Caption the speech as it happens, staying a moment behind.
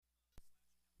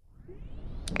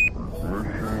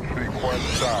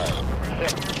start.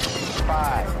 6,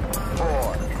 5,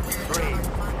 4, 3,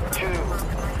 2,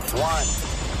 1,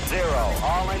 0.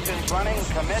 All engines running.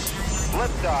 Commit.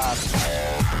 Liftoff.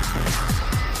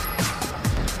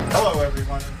 Hello,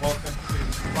 everyone, and welcome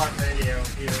to Smart Radio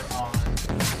here on,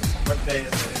 what day is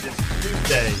it? It is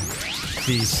Tuesday,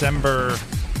 December,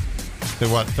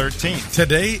 13th.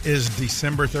 Today is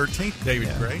December 13th,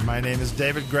 David Gray. My name is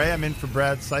David Gray. I'm in for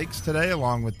Brad Sykes today,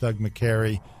 along with Doug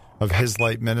McCary of His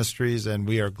Light Ministries, and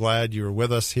we are glad you're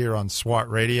with us here on SWAT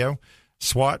Radio.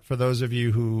 SWAT, for those of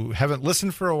you who haven't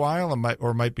listened for a while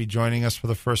or might be joining us for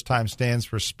the first time, stands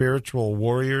for Spiritual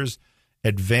Warriors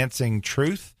Advancing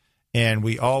Truth. And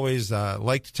we always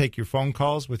like to take your phone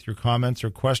calls with your comments or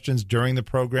questions during the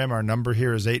program. Our number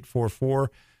here is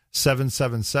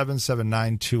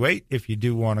 844-777-7928 if you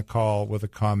do want to call with a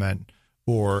comment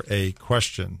or a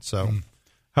question. So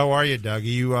how are you, Doug?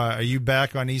 Are you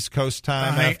back on East Coast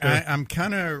time? I'm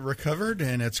kind of recovered,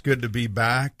 and it's good to be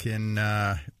back. And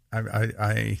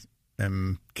I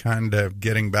am kind of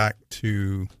getting back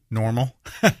to normal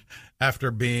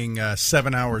after being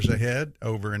 7 hours ahead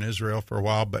over in Israel for a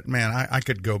while. But, man, I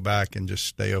could go back and just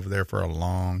stay over there for a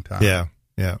long time.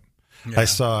 Yeah. I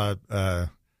saw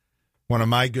one of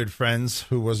my good friends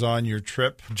who was on your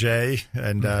trip, Jay,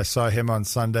 and I saw him on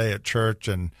Sunday at church,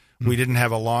 and we didn't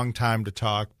have a long time to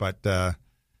talk, but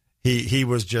he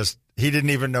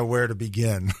didn't even know where to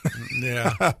begin.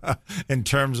 Yeah. In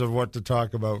terms of what to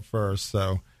talk about first,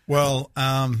 so... Well,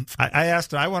 I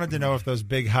asked him, I wanted to know if those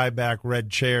big high back red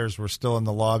chairs were still in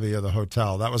the lobby of the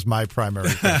hotel. That was my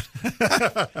primary question.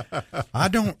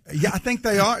 I think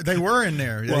they are. They were in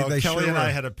there. Well, they Kelly sure and were. I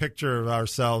had a picture of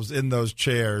ourselves in those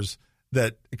chairs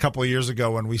that a couple of years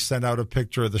ago when we sent out a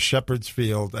picture of the Shepherd's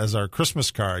Field as our Christmas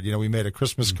card. We made a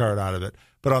Christmas card out of it.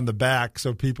 But on the back,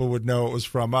 so people would know it was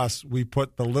from us, we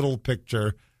put the little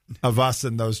picture of us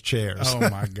in those chairs. Oh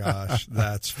my gosh,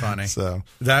 that's funny. So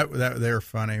that they're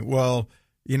funny. Well,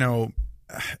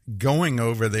 going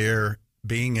over there,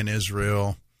 being in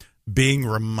Israel, being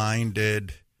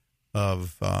reminded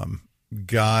of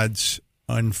God's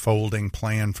unfolding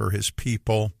plan for His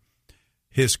people,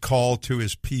 His call to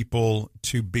His people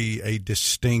to be a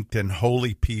distinct and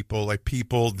holy people, a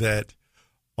people that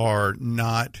are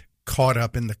not caught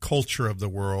up in the culture of the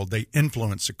world. They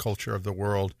influence the culture of the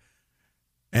world.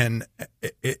 And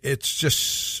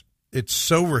it's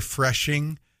so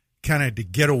refreshing kind of to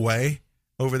get away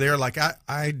over there. Like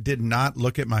I did not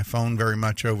look at my phone very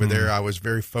much over there. I was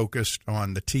very focused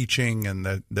on the teaching and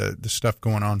the stuff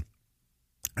going on.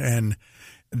 And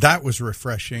that was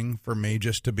refreshing for me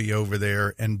just to be over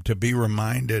there and to be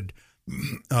reminded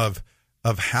of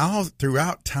how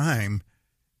throughout time,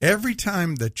 every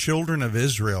time the children of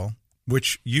Israel,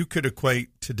 which you could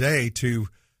equate today to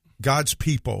God's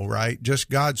people, right?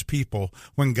 Just God's people.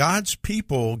 When God's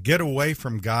people get away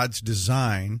from God's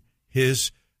design,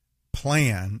 His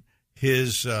plan,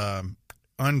 His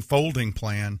unfolding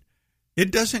plan,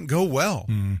 it doesn't go well.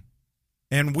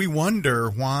 And we wonder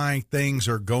why things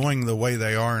are going the way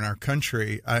they are in our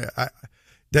country.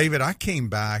 David, I came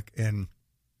back, and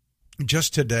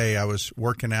just today I was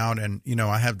working out, and,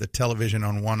 I have the television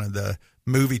on one of the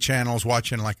movie channels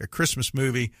watching like a Christmas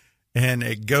movie. And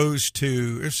it goes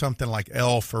to something like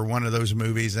Elf or one of those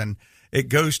movies, and it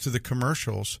goes to the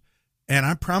commercials. And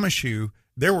I promise you,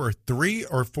 there were 3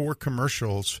 or 4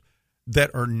 commercials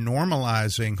that are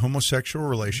normalizing homosexual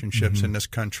relationships in this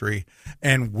country.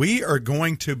 And we are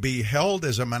going to be held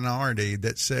as a minority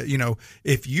that says,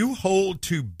 if you hold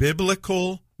to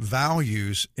biblical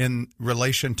values in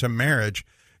relation to marriage,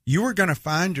 you are going to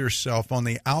find yourself on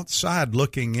the outside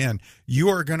looking in. You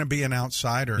are going to be an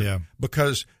outsider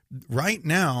because right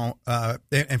now,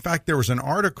 in fact, there was an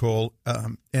article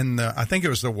I think it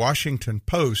was the Washington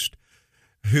Post,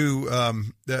 who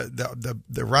the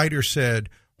writer said,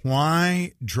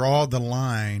 "Why draw the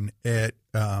line at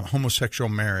homosexual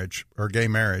marriage or gay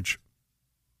marriage?"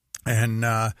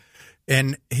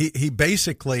 And he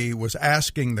basically was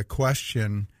asking the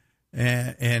question,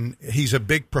 and he's a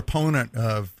big proponent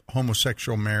of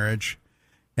homosexual marriage,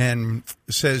 and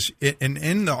says, and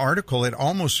in the article, it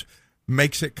almost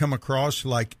makes it come across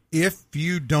like if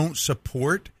you don't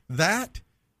support that,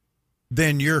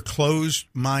 then you're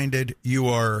closed-minded. You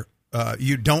are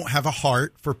you don't have a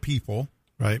heart for people,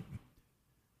 right?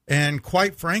 And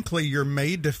quite frankly, you're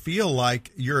made to feel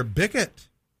like you're a bigot.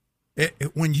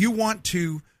 When you want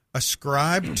to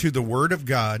ascribe to the Word of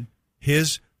God,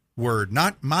 His Word,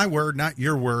 not my word, not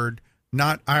your word,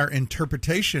 not our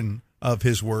interpretation of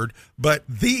His Word, but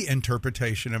the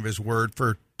interpretation of His Word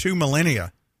for 2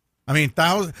 millennia. I mean,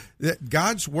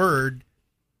 God's Word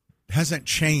hasn't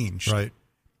changed. Right.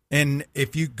 And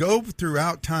if you go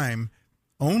throughout time,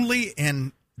 only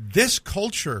in this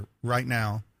culture right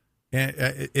now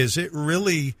is it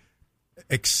really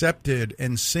accepted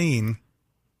and seen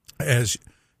as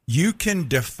you can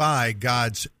defy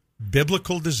God's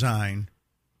biblical design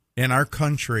in our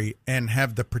country and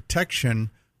have the protection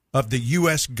of the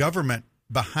U.S. government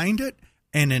behind it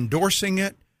and endorsing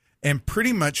it and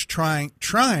pretty much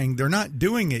trying, they're not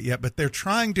doing it yet, but they're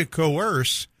trying to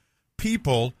coerce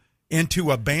people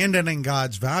into abandoning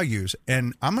God's values.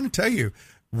 And I'm going to tell you,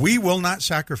 we will not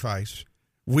sacrifice.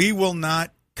 We will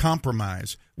not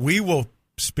compromise. We will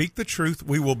speak the truth.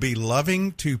 We will be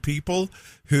loving to people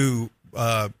who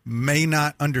may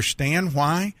not understand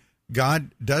why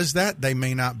God does that. They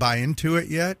may not buy into it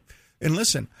yet. And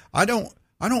listen, I don't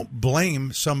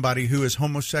blame somebody who is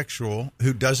homosexual,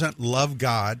 who doesn't love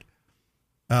God.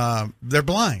 They're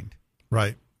blind.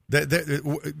 Right.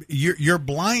 You're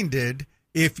blinded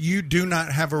if you do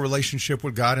not have a relationship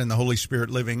with God and the Holy Spirit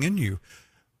living in you.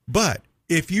 But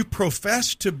if you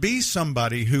profess to be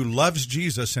somebody who loves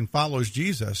Jesus and follows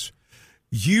Jesus,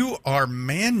 you are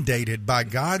mandated by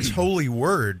God's holy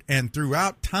word, and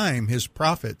throughout time his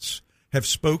prophets have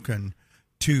spoken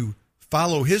to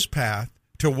follow his path,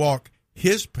 to walk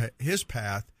his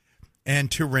path,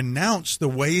 and to renounce the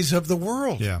ways of the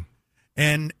world. Yeah.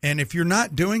 And if you're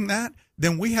not doing that,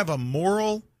 then we have a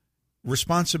moral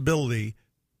responsibility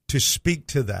to speak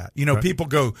to that. You know, right. People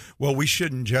go, well, we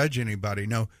shouldn't judge anybody.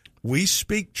 No, we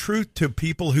speak truth to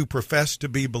people who profess to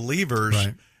be believers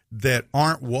right. that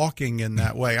aren't walking in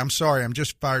that way. I'm sorry, I'm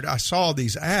just fired. I saw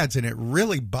these ads and it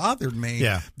really bothered me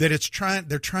that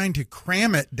they're trying to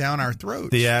cram it down our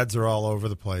throats. The ads are all over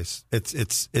the place.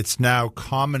 It's now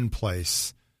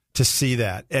commonplace to see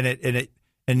that. And it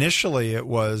initially it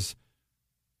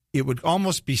would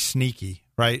almost be sneaky,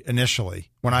 right?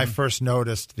 Initially, when I first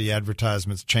noticed the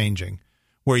advertisements changing,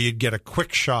 where you'd get a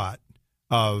quick shot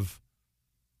of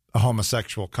a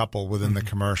homosexual couple within the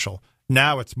commercial.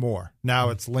 Now it's more. Now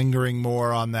it's lingering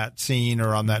more on that scene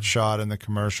or on that shot in the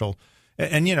commercial.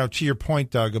 And you know, to your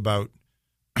point, Doug, about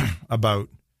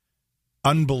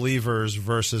unbelievers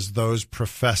versus those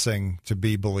professing to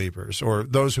be believers, or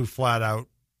those who flat out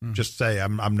just say,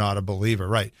 I'm not a believer,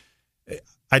 right?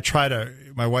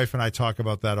 My wife and I talk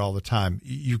about that all the time.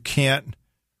 You get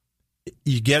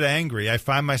angry. I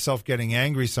find myself getting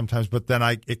angry sometimes, but then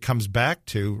it comes back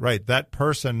to, right, that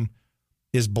person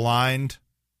is blind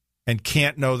and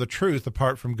can't know the truth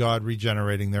apart from God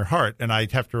regenerating their heart. And I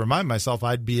have to remind myself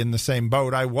I'd be in the same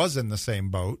boat. I was in the same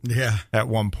boat at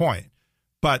one point.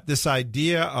 But this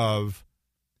idea of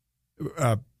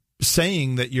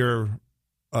saying that you're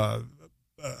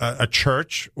a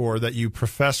church or that you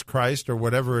profess Christ or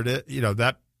whatever it is, you know,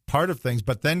 that part of things,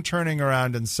 but then turning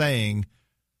around and saying,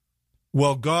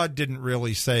 well, God didn't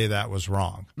really say that was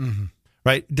wrong,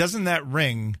 right? Doesn't that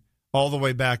ring all the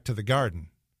way back to the garden?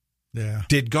 Yeah.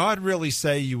 Did God really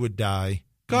say you would die?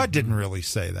 God didn't really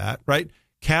say that, right?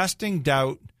 Casting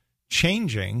doubt,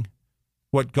 changing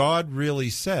what God really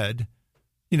said.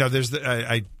 You know, there's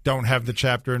I don't have the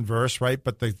chapter and verse, right?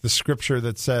 But the scripture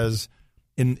that says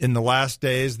in the last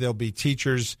days, there'll be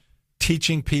teachers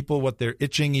teaching people what their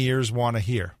itching ears want to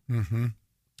hear. Mm-hmm.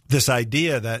 This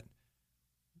idea that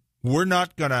we're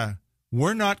not gonna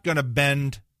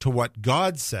bend to what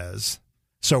God says,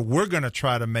 so we're going to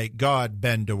try to make God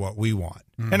bend to what we want.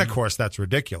 Mm-hmm. And of course, that's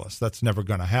ridiculous. That's never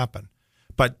going to happen.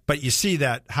 But you see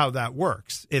how that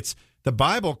works. It's the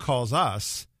Bible calls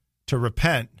us to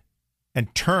repent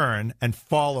and turn and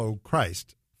follow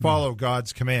Christ, follow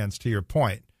God's commands. To your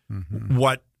point,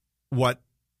 what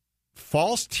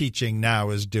false teaching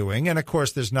now is doing, and of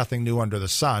course, there's nothing new under the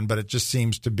sun, but it just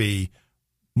seems to be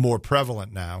more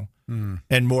prevalent now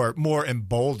and more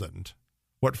emboldened.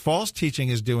 What false teaching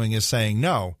is doing is saying,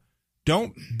 no,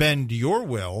 don't bend your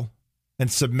will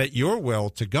and submit your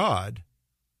will to God.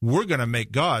 We're going to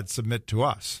make God submit to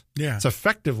us. Yeah. It's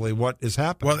effectively what is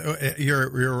happening. Well,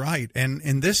 you're right.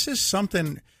 And this is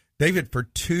something, David, for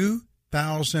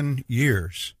 2,000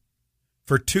 years,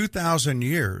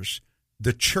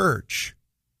 the Church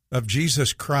of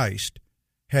Jesus Christ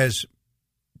has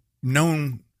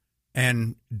known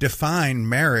and defined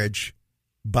marriage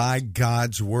by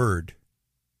God's word.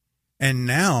 And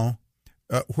now,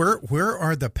 where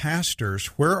are the pastors?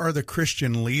 Where are the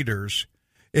Christian leaders?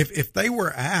 If they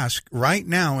were asked right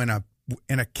now in a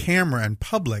camera in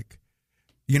public,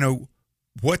 you know,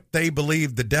 what they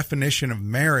believe the definition of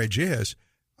marriage is,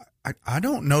 I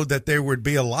don't know that there would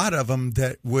be a lot of them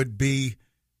that would be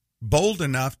bold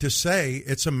enough to say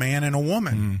it's a man and a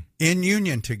woman in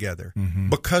union together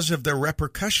because of the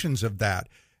repercussions of that,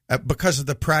 because of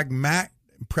the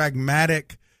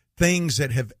pragmatic things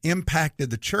that have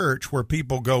impacted the church where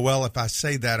people go, well, if I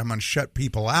say that, I'm going to shut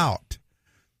people out.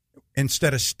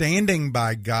 Instead of standing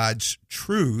by God's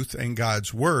truth and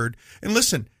God's word. And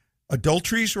listen,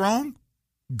 adultery is wrong.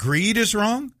 Greed is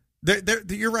wrong.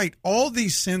 You're right. All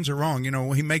these sins are wrong. You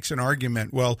know, he makes an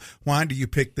argument, well, why do you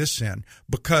pick this sin?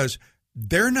 Because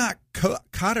they're not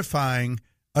codifying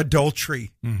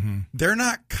adultery. Mm-hmm. They're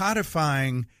not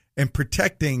codifying and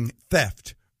protecting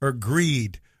theft or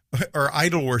greed or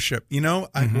idol worship. You know,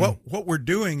 mm-hmm. What we're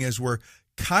doing is we're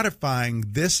codifying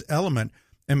this element.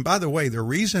 And by the way, the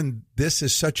reason this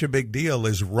is such a big deal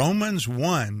is Romans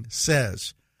 1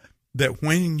 says that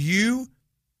when you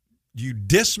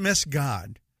dismiss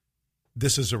God,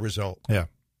 this is a result. Yeah.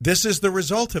 This is the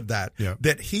result of that. Yeah.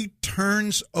 That he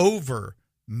turns over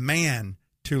man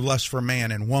to lust for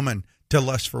man and woman to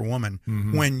lust for woman.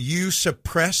 Mm-hmm. When you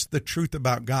suppress the truth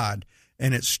about God,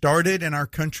 and it started in our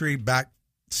country back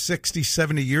 60,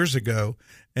 70 years ago,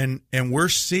 and we're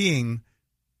seeing,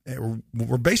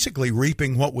 we're basically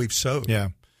reaping what we've sowed. Yeah.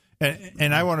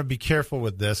 And I want to be careful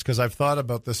with this because I've thought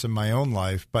about this in my own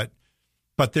life, but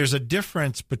there's a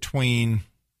difference between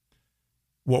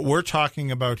what we're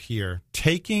talking about here,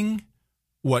 taking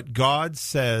what God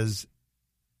says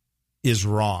is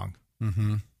wrong,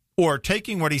 mm-hmm. or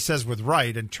taking what he says is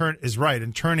right and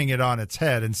turning it on its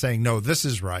head and saying, no, this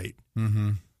is right.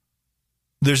 Mm-hmm.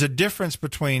 There's a difference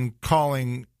between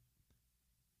calling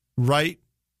what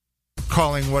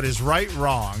is right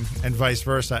wrong and vice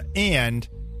versa, and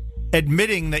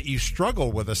admitting that you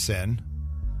struggle with a sin,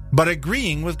 but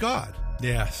agreeing with God.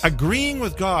 Yes. Agreeing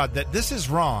with God that this is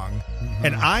wrong, mm-hmm.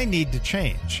 and I need to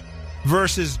change,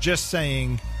 versus just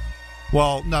saying,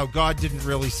 well, no, God didn't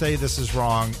really say this is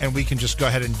wrong, and we can just go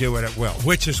ahead and do it at will.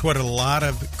 Which is what a lot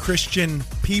of Christian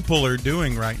people are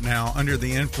doing right now under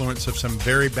the influence of some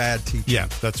very bad teaching. Yeah,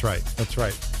 that's right. That's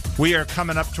right. We are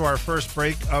coming up to our first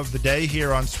break of the day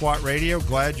here on SWAT Radio.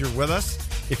 Glad you're with us.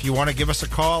 If you want to give us a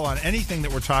call on anything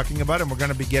that we're talking about, and we're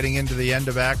going to be getting into the end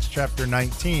of Acts chapter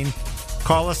 19,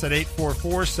 call us at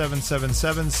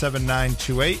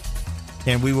 844-777-7928,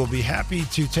 and we will be happy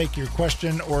to take your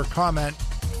question or comment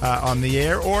on the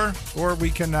air, or we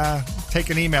can take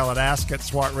an email at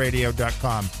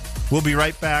ask@swatradio.com. We'll be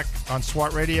right back on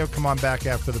SWAT Radio. Come on back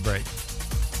after the break.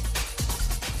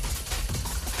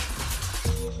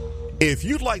 If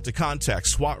you'd like to contact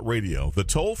SWAT Radio, the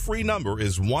toll-free number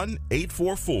is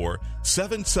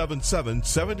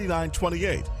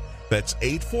 1-844-777-7928. That's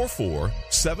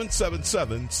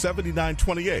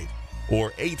 844-777-7928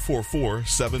 or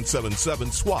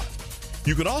 844-777-SWAT.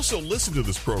 You can also listen to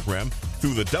this program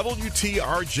through the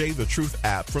WTRJ The Truth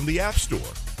app from the App Store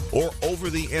or over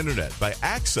the internet by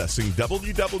accessing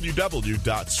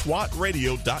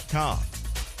www.swatradio.com.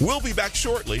 We'll be back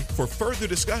shortly for further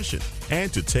discussion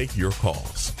and to take your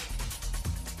calls.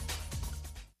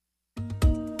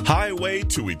 Highway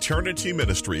to Eternity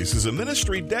Ministries is a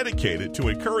ministry dedicated to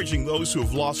encouraging those who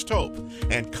have lost hope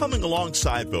and coming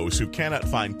alongside those who cannot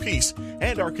find peace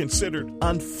and are considered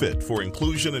unfit for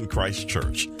inclusion in Christ's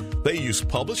church. They use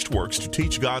published works to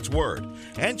teach God's Word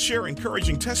and share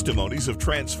encouraging testimonies of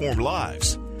transformed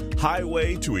lives.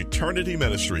 Highway to Eternity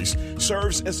Ministries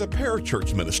serves as a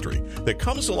parachurch ministry that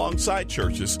comes alongside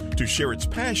churches to share its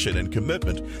passion and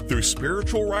commitment through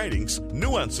spiritual writings,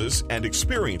 nuances, and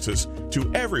experiences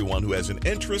to everyone who has an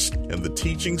interest in the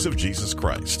teachings of Jesus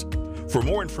Christ. For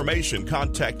more information,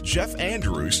 contact Jeff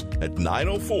Andrews at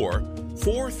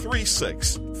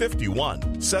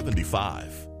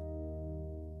 904-436-5175.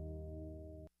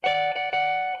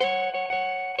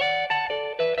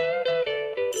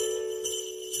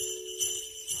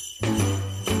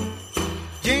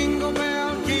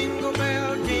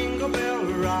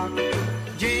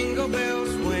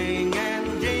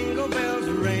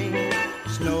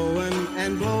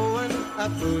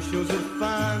 Bushels of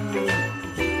fun.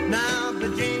 Now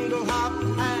the jingle hop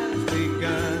has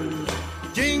begun.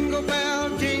 Jingle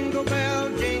bell, jingle bell,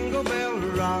 jingle bell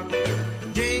rock.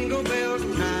 Jingle bells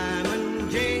time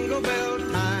and jingle bell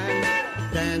time.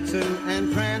 Dancing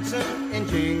and prancing in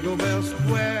Jingle Bell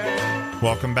Square.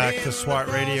 Welcome back to SWAT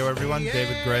Radio, everyone.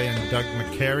 David Gray and Doug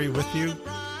McCary with you.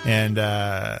 And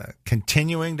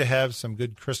continuing to have some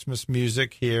good Christmas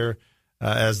music here.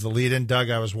 As the lead-in,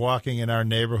 Doug, I was walking in our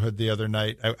neighborhood the other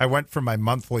night. I went for my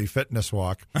monthly fitness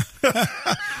walk.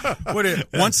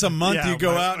 Once a month you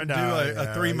go out and do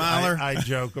a 3-miler? I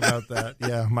joke about that.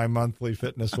 Yeah, my monthly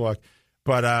fitness walk.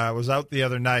 But I was out the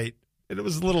other night. It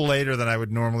was a little later than I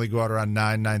would normally go out, around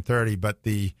 9:30. But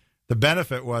the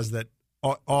benefit was that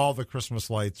all the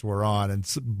Christmas lights were on.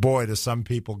 And boy, do some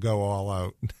people go all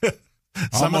out.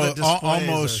 Some of the displays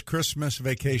almost are, Christmas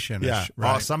vacation. yeah.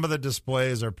 Right. Some of the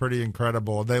displays are pretty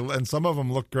incredible. And some of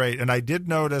them look great. And I did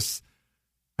notice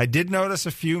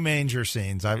a few manger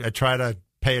scenes. I try to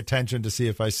pay attention to see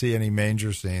if I see any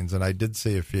manger scenes, and I did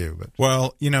see a few. But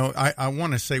well, I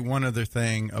want to say one other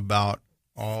thing about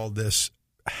all this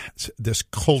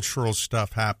cultural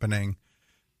stuff happening.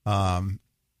 There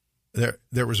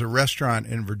was a restaurant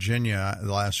in Virginia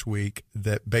last week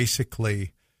that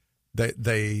basically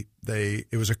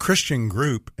it was a Christian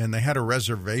group, and they had a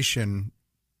reservation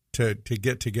to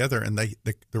get together, and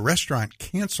the restaurant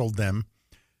canceled them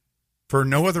for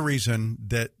no other reason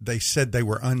that they said they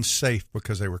were unsafe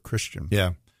because they were Christian.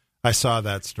 yeah, I saw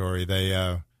that story.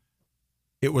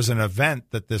 It was an event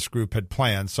that this group had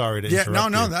planned. Sorry to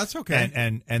interrupt no, you. that's okay.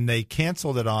 And they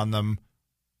canceled it on them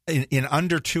in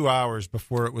under 2 hours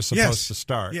before it was supposed to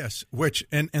start. Yes,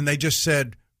 and they just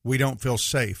said, we don't feel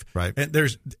safe. Right. And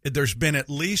there's been at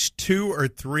least 2 or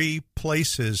 3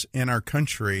 places in our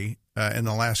country in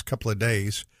the last couple of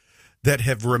days that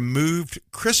have removed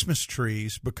Christmas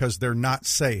trees because they're not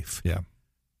safe. Yeah.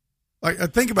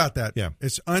 Like, think about that. Yeah.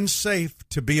 It's unsafe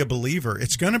to be a believer.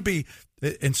 It's going to be,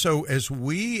 and so as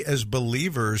we as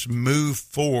believers move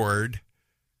forward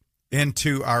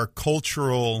into our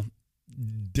cultural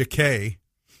decay,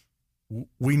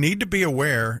 we need to be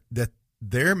aware that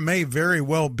there may very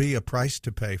well be a price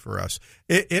to pay for us.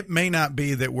 It may not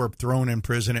be that we're thrown in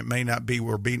prison. It may not be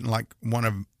we're beaten like one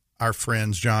of our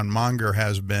friends, John Monger,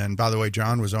 has been. By the way,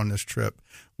 John was on this trip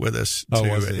with us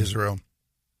to Israel.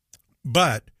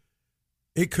 But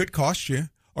it could cost you.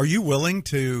 Are you willing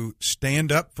to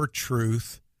stand up for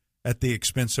truth at the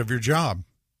expense of your job?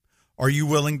 Are you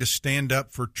willing to stand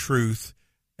up for truth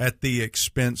at the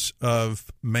expense of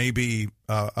maybe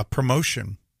a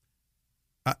promotion?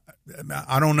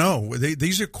 I don't know.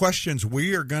 These are questions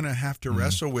we are going to have to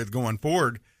wrestle with going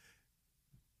forward.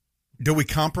 Do we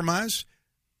compromise?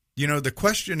 The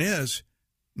question is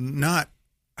not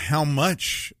how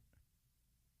much.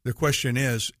 The question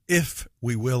is if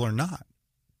we will or not.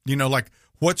 Like,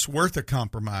 what's worth a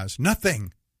compromise?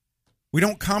 Nothing. We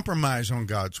don't compromise on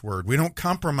God's word. We don't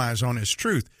compromise on his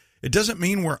truth. It doesn't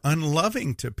mean we're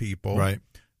unloving to people, Right.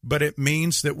 but it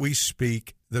means that we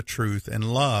speak the truth in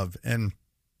love. And,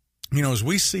 as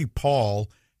we see Paul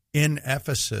in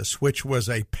Ephesus, which was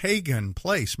a pagan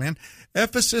place, man,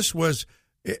 Ephesus was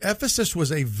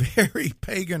a very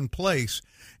pagan place.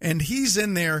 And he's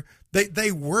in there.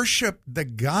 They worship the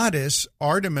goddess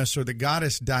Artemis or the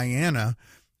goddess Diana,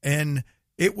 and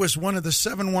it was one of the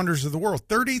 7 wonders of the world.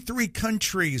 33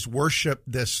 countries worship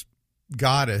this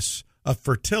goddess of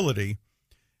fertility.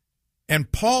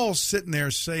 And Paul's sitting there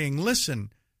saying,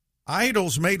 listen,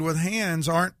 idols made with hands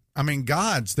aren't,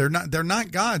 gods. They're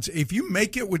not gods. If you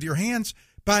make it with your hands,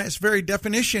 by its very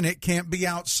definition, it can't be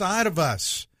outside of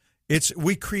us.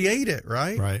 We create it,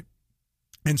 right? Right.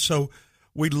 And so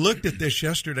we looked at this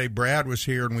yesterday. Brad was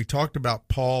here, and we talked about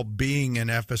Paul being in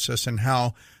Ephesus and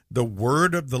how the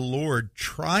word of the Lord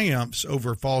triumphs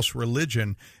over false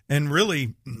religion. And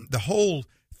really, the whole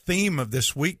theme of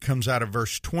this week comes out of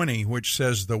verse 20, which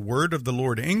says, the word of the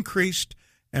Lord increased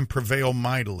and prevailed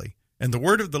mightily. And the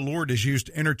word of the Lord is used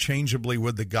interchangeably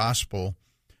with the gospel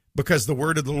because the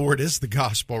word of the Lord is the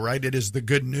gospel, right? It is the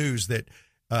good news that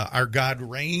our God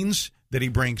reigns, that he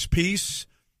brings peace.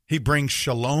 He brings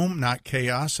shalom, not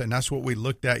chaos. And that's what we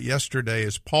looked at yesterday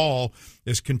as Paul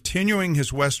is continuing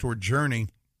his westward journey.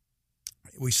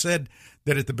 We said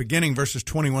that at the beginning, verses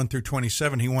 21 through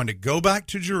 27, he wanted to go back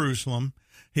to Jerusalem.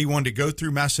 He wanted to go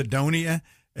through Macedonia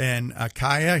and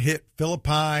Achaia, hit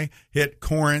Philippi, hit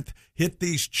Corinth, hit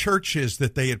these churches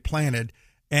that they had planted,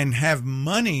 and have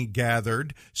money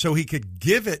gathered so he could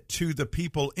give it to the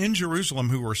people in Jerusalem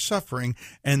who were suffering.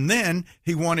 And then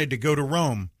he wanted to go to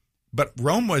Rome. But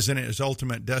Rome wasn't his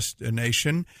ultimate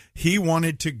destination. He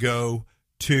wanted to go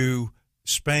to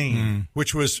Spain,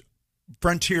 which was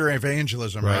frontier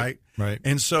evangelism, right? Right.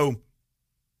 And so,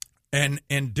 and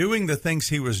doing the things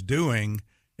he was doing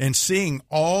and seeing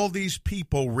all these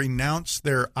people renounce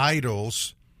their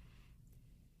idols,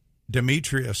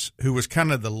 Demetrius, who was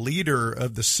kind of the leader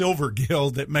of the Silver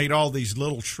Guild that made all these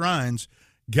little shrines,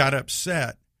 got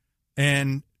upset.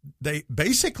 And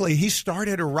he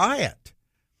started a riot.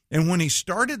 And when he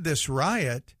started this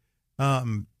riot,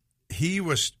 he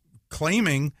was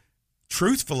claiming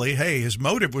truthfully, hey, his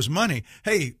motive was money.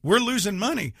 Hey, we're losing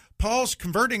money. Paul's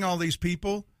converting all these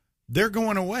people. They're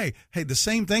going away. Hey, the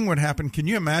same thing would happen. Can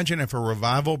you imagine if a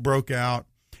revival broke out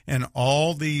and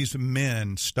all these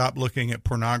men stopped looking at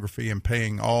pornography and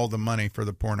paying all the money for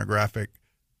the pornographic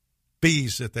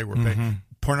fees that they were paying?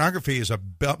 Pornography is a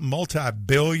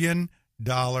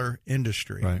multi-billion-dollar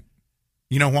industry. Right.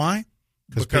 You know why?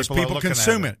 Because people are people looking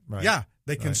consume at it. it. Right. Yeah,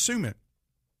 they consume it.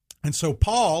 And so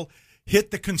Paul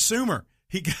hit the consumer.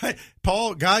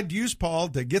 God used Paul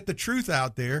to get the truth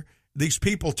out there. These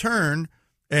people turn,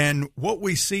 and what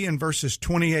we see in verses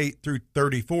 28 through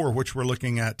 34, which we're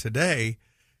looking at today,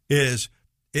 is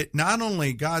it not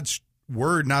only God's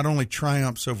word not only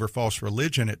triumphs over false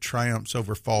religion, it triumphs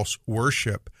over false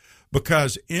worship.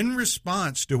 Because in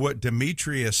response to what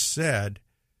Demetrius said,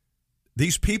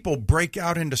 these people break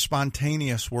out into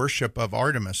spontaneous worship of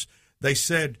Artemis. They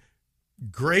said,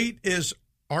 "Great is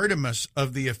Artemis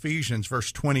of the Ephesians,"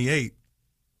 verse 28.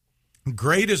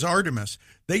 Great is Artemis.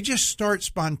 They just start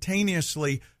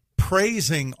spontaneously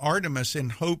praising Artemis in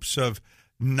hopes of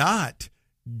not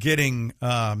getting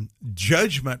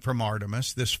judgment from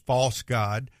Artemis, this false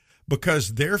god,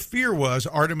 because their fear was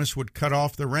Artemis would cut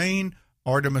off the rain,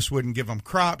 Artemis wouldn't give them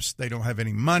crops, they don't have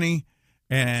any money,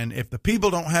 and if the people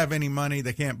don't have any money,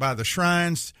 they can't buy the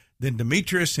shrines, then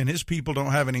Demetrius and his people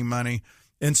don't have any money,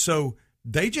 and so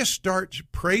they just start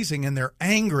praising, and they're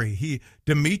angry.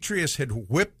 Demetrius had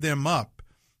whipped them up,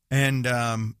 and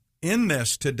in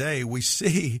this today we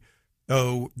see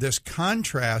this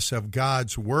contrast of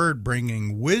God's word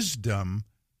bringing wisdom,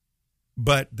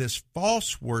 but this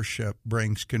false worship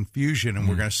brings confusion, and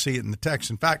we're going to see it in the text.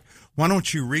 In fact, why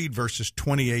don't you read verses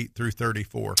 28 through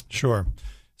 34? Sure.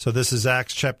 So this is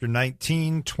Acts chapter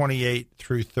 19, 28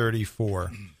 through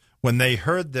 34. When they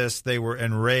heard this, they were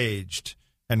enraged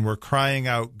and were crying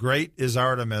out, "Great is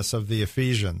Artemis of the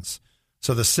Ephesians."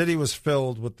 So the city was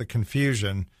filled with the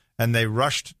confusion, and they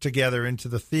rushed together into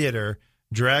the theater,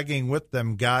 dragging with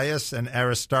them Gaius and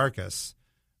Aristarchus,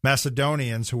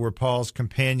 Macedonians who were Paul's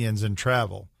companions in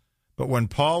travel. But when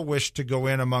Paul wished to go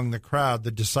in among the crowd,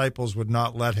 the disciples would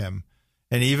not let him.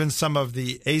 And even some of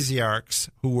the Asiarchs,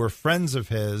 who were friends of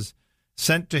his,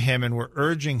 sent to him and were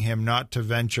urging him not to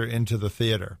venture into the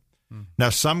theater. Now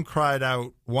some cried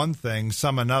out one thing,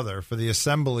 some another, for the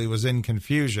assembly was in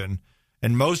confusion,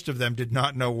 and most of them did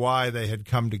not know why they had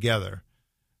come together.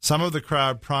 Some of the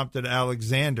crowd prompted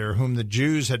Alexander, whom the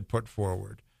Jews had put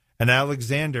forward, and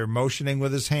Alexander, motioning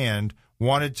with his hand,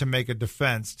 wanted to make a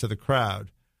defense to the crowd.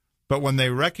 But when they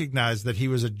recognized that he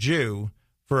was a Jew,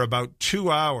 for about 2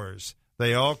 hours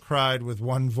they all cried with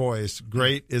one voice,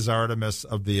 "Great is Artemis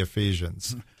of the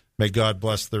Ephesians." May God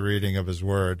bless the reading of his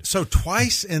word. So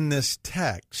twice in this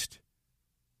text,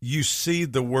 you see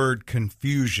the word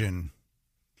confusion.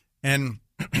 And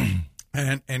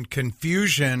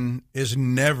confusion is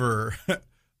never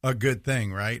a good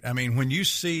thing, right? I mean, when you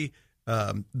see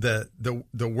the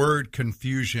word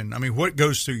confusion, I mean, what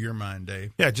goes through your mind,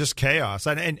 Dave? Yeah, just chaos.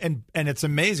 And it's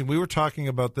amazing. We were talking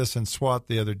about this in SWAT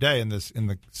the other day in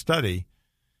the study.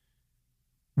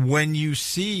 When you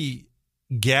see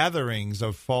gatherings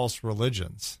of false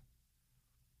religions,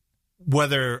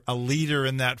 whether a leader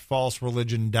in that false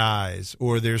religion dies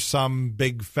or there's some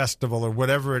big festival or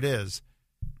whatever it is,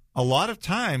 a lot of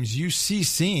times you see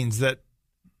scenes that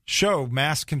show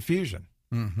mass confusion.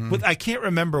 Mm-hmm. I can't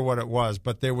remember what it was,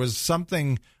 but there was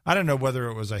something, I don't know whether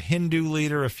it was a Hindu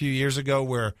leader a few years ago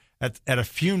where at a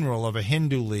funeral of a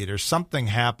Hindu leader, something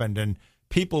happened and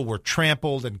people were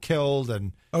trampled and killed,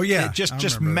 and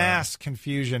just mass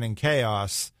confusion and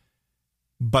chaos.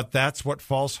 But that's what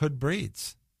falsehood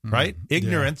breeds, right?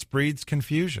 Ignorance breeds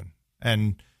confusion,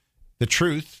 and the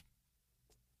truth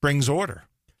brings order.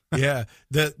 Yeah,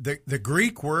 the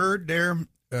Greek word there,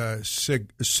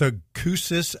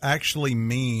 psychousis, actually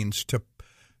means to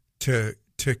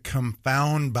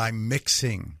confound by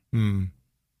mixing,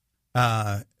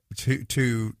 to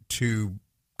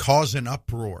cause an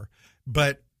uproar.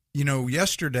 But, you know,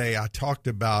 yesterday I talked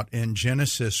about in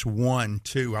Genesis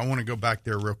 1:2. I want to go back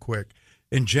there real quick.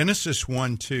 In Genesis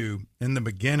 1:2, in the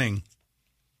beginning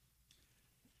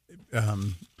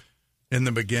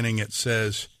it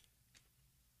says,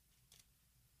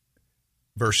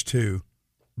 verse 2,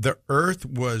 "The earth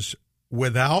was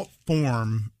without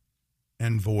form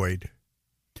and void."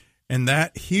 And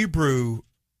that Hebrew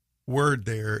word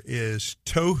there is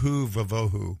tohu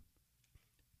vavohu.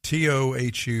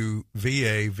 Tohuvavohu,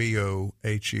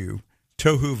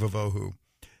 tohu vavohu,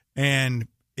 and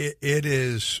it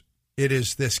is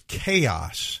this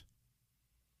chaos.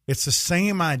 It's the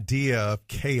same idea of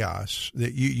chaos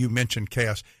that you mentioned.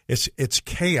 Chaos. It's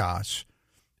chaos,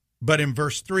 but in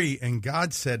verse 3, and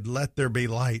God said, "Let there be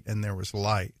light," and there was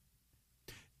light.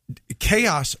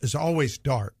 Chaos is always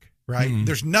dark, right? Mm-hmm.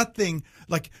 There's nothing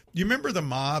like, you remember the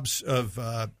mobs of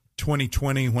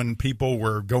 2020 when people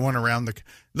were going around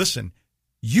listen,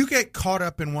 you get caught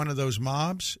up in one of those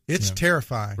mobs, it's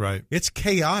terrifying. Right. It's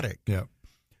chaotic. Yeah.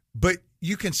 But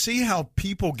you can see how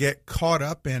people get caught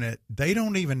up in it. They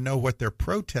don't even know what they're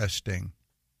protesting.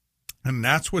 And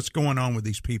that's what's going on with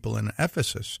these people in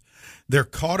Ephesus. They're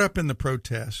caught up in the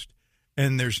protest,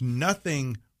 and there's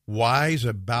nothing wise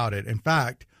about it. In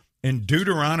fact, in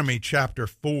Deuteronomy chapter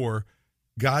 4,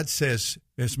 God says,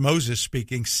 as Moses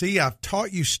speaking, "See, I've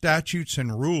taught you statutes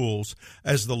and rules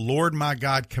as the Lord my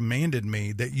God commanded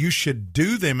me, that you should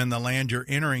do them in the land you're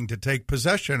entering to take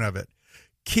possession of it.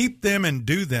 Keep them and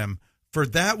do them, for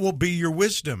that will be your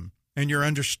wisdom and your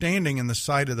understanding in the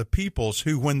sight of the peoples,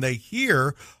 who, when they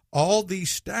hear all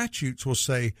these statutes, will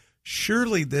say,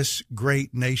 surely this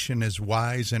great nation is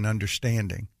wise and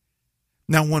understanding."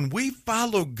 Now, when we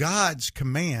follow God's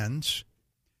commands,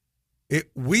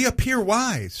 we appear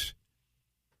wise.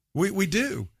 We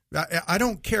do. I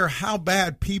don't care how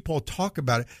bad people talk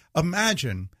about it.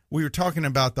 Imagine, we were talking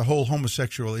about the whole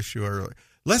homosexual issue earlier.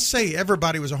 Let's say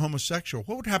everybody was a homosexual.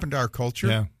 What would happen to our culture?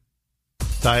 Yeah.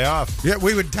 Die off. Yeah,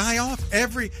 we would die off.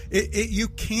 You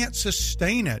can't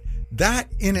sustain it. That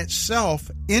in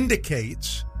itself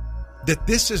indicates that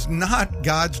this is not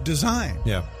God's design.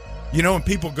 Yeah. You know, when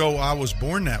people go, I was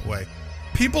born that way.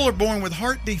 People are born with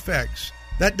heart defects.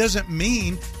 That doesn't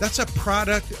mean that's a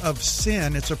product of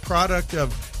sin. It's a product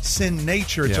of sin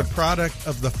nature. It's a product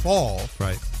of the fall.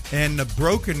 Right. And the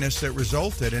brokenness that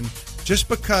resulted. And just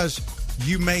because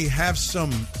you may have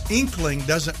some inkling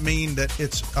doesn't mean that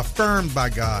it's affirmed by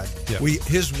God. Yep.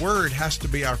 His word has to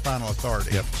be our final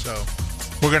authority. Yep. So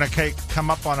we're going to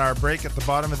come up on our break at the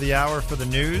bottom of the hour for the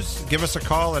news. Give us a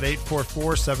call at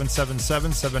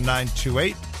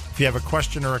 844-777-7928 if you have a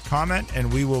question or a comment,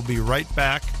 and we will be right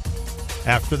back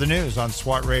after the news on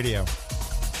SWAT Radio.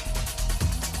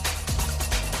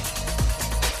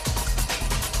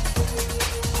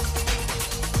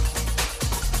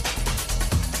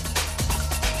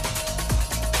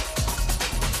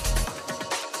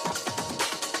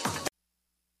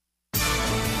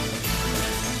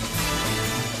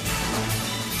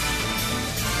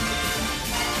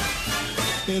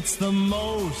 It's the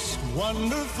most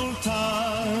wonderful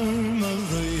time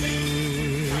of the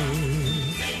year,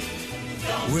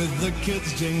 with the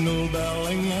kids jingle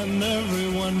belling and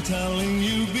everyone telling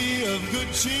you be of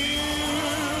good cheer.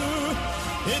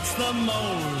 It's the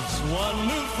most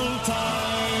wonderful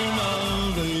time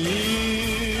of the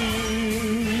year.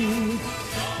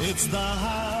 It's the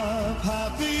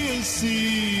happiest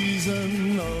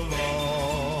season of all.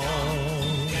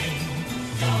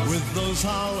 With those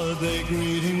holiday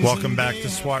greetings. Welcome back to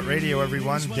SWAT Radio,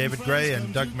 everyone. David Gray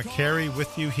and Doug McCary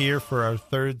with you here for our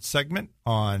third segment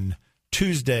on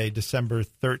Tuesday, December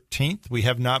 13th. We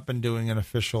have not been doing an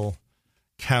official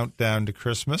countdown to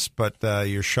Christmas, but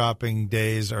your shopping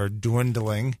days are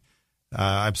dwindling.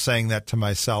 I'm saying that to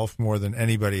myself more than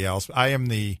anybody else. I am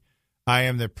the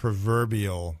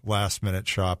proverbial last-minute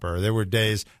shopper. There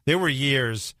were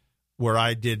years where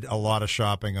I did a lot of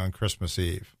shopping on Christmas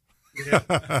Eve. Yeah.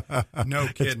 No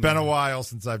kidding. It's been a while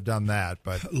since I've done that,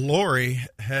 but Lori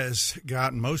has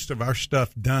gotten most of our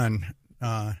stuff done.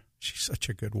 She's such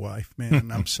a good wife,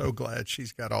 man. I'm so glad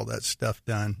she's got all that stuff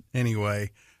done.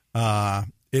 Anyway,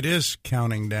 it is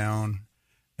counting down.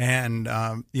 And,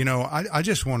 I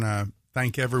just want to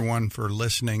thank everyone for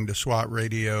listening to SWAT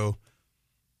Radio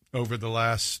over the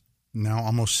last now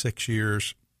almost 6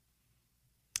 years.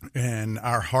 And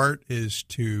our heart is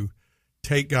to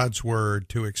take God's word,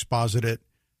 to exposit it,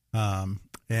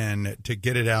 and to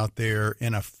get it out there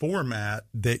in a format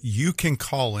that you can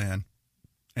call in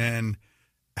and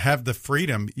have the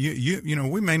freedom. You know,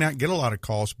 we may not get a lot of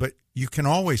calls, but you can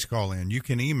always call in. You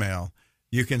can email.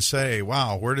 You can say,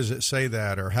 "Wow, where does it say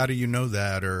that?" Or "How do you know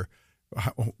that?" Or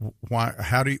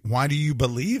why do you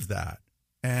believe that?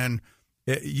 And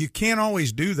you can't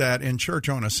always do that in church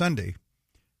on a Sunday.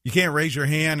 You can't raise your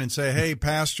hand and say, "Hey,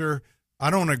 Pastor, I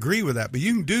don't agree with that." But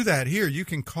you can do that here. You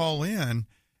can call in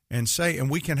and say, and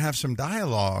we can have some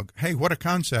dialogue. Hey, what a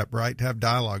concept, right? To have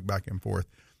dialogue back and forth.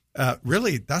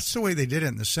 Really, that's the way they did it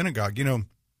in the synagogue. You know,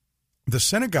 the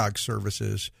synagogue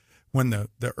services, when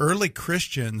the early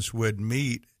Christians would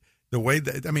meet,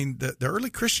 the early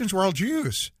Christians were all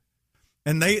Jews.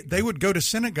 And they would go to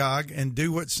synagogue and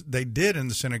do what they did in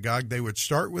the synagogue. They would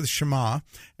start with Shema,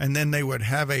 and then they would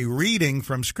have a reading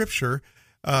from Scripture.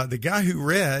 The guy who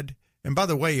read, and by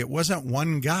the way, it wasn't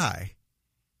one guy.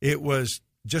 It was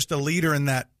just a leader in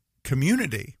that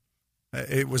community.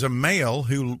 It was a male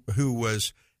who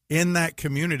was in that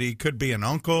community. Could be an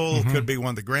uncle, could be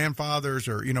one of the grandfathers,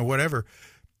 or whatever.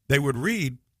 They would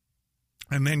read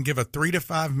and then give a 3 to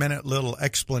 5 minute little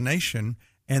explanation,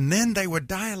 and then they would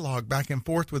dialogue back and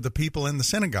forth with the people in the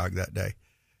synagogue that day.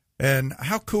 And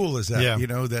how cool is that? Yeah.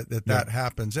 That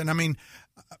happens. And I mean,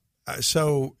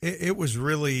 So it was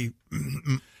really.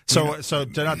 So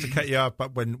not to cut you off,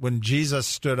 but when Jesus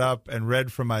stood up and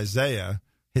read from Isaiah,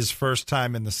 his first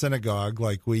time in the synagogue,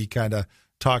 like we kind of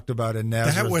talked about in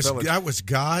Nazareth Village. That was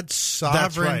God's sovereign.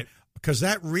 That's right. Because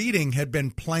that reading had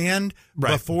been planned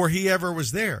before he ever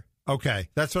was there. Okay,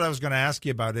 that's what I was going to ask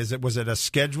you about. Was it a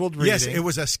scheduled reading? Yes, it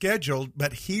was a scheduled,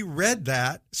 but he read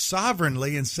that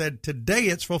sovereignly and said, "Today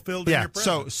it's fulfilled in your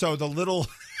presence." So the little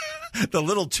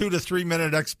 2 to 3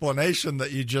 minute explanation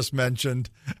that you just mentioned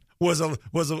was a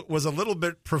little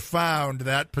bit profound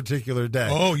that particular day.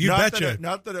 Oh, you betcha.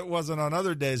 Not that it wasn't on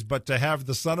other days, but to have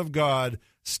the Son of God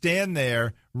stand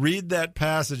there, read that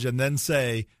passage, and then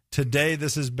say, "Today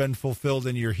this has been fulfilled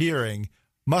in your hearing,"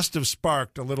 must have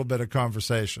sparked a little bit of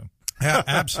conversation.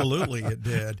 Absolutely, it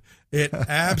did. It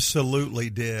absolutely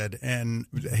did. And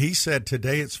he said,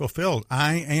 "Today it's fulfilled.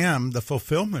 I am the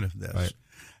fulfillment of this." Right.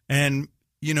 And,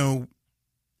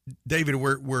 David,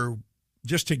 we're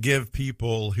just to give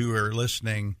people who are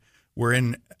listening, we're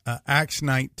in Acts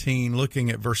 19, looking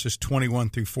at verses 21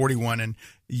 through 41. And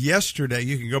yesterday,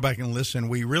 you can go back and listen,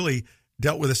 we really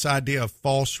dealt with this idea of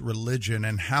false religion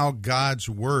and how God's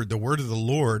word, the word of the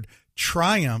Lord,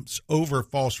 triumphs over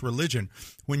false religion.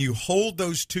 When you hold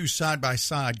those two side by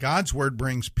side, God's word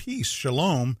brings peace,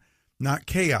 shalom, not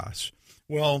chaos.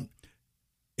 Well,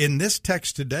 in this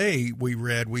text today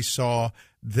we saw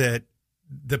that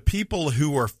the people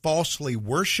who are falsely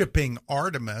worshiping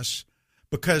Artemis,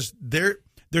 because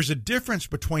there's a difference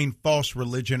between false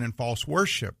religion and false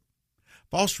worship.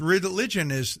 False religion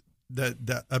is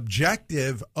the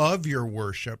objective of your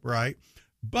worship, right?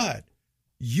 But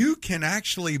you can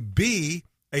actually be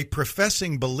a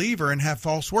professing believer and have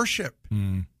false worship.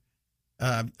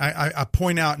 I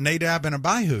point out Nadab and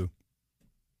Abihu.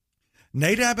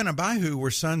 Nadab and Abihu were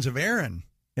sons of Aaron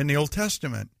in the Old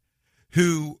Testament,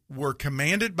 who were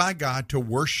commanded by God to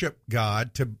worship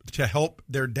God, to help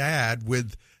their dad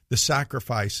with the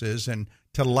sacrifices and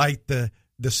to light the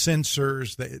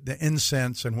censers, the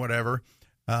incense and whatever,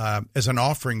 as an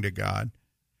offering to God.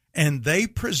 And they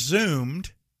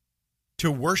presumed to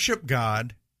worship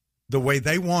God the way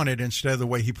they wanted instead of the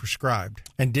way he prescribed.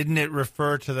 And didn't it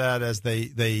refer to that as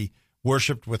they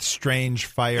worshipped with strange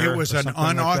fire? It was an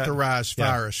unauthorized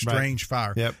fire, a strange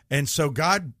fire. Yep. And so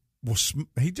God,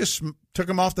 he just took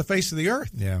them off the face of the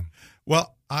earth. Yeah.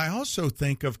 Well, I also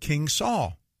think of King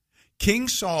Saul. King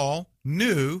Saul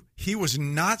knew he was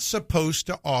not supposed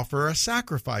to offer a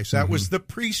sacrifice. That was the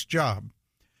priest's job.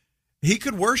 He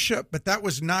could worship, but that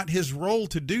was not his role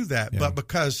to do that. Yeah. But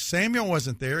because Samuel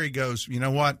wasn't there, he goes, you know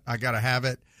what? I got to have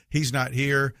it. He's not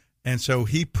here. And so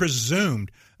he presumed.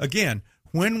 Again,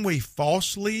 when we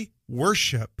falsely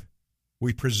worship,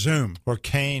 we presume. Or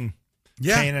Cain.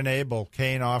 Yeah. Cain and Abel.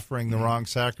 Cain offering the wrong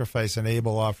sacrifice and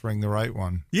Abel offering the right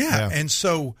one. Yeah. And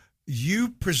so you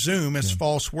presume as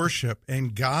false worship,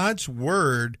 and God's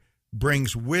word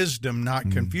brings wisdom, not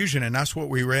confusion. And that's what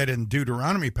we read in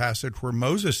Deuteronomy passage where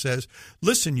Moses says,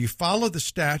 listen, you follow the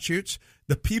statutes,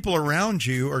 the people around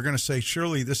you are going to say,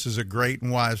 surely this is a great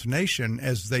and wise nation,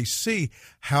 as they see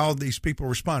how these people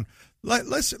respond.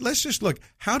 Let's just look.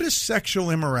 How does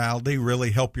sexual immorality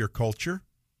really help your culture?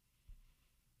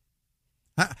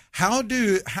 How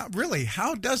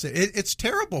does it? It's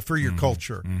terrible for your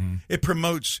culture. It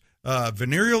promotes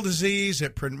venereal disease.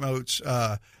 It promotes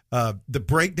the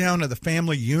breakdown of the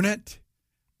family unit.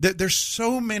 There's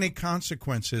so many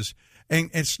consequences.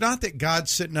 And it's not that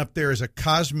God's sitting up there as a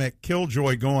cosmic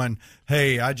killjoy going,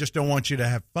 hey, I just don't want you to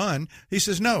have fun. He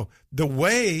says, no, the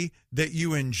way that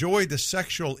you enjoy the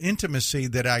sexual intimacy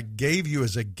that I gave you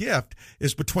as a gift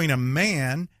is between a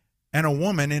man and a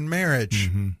woman in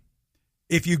marriage.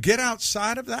 If you get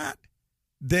outside of that,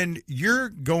 then you're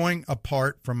going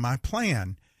apart from my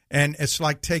plan. And it's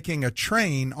like taking a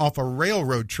train off a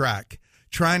railroad track,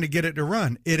 trying to get it to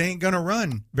run. It ain't going to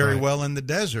run very well in the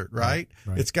desert, right?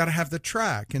 It's got to have the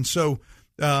track. And so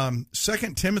 2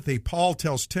 Timothy, Paul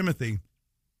tells Timothy,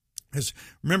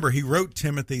 remember, he wrote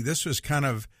Timothy. This was kind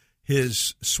of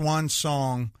his swan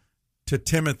song to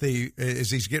Timothy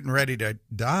as he's getting ready to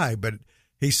die. But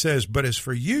he says, but as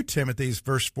for you, Timothy,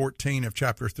 verse 14 of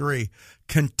chapter 3,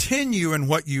 continue in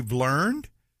what you've learned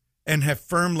and have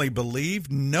firmly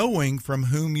believed, knowing from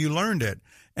whom you learned it,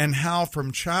 and how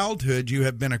from childhood you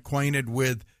have been acquainted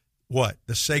with what?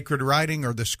 The sacred writing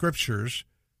or the scriptures,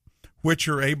 which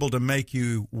are able to make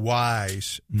you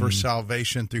wise for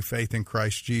salvation through faith in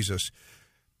Christ Jesus.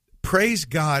 Praise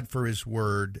God for his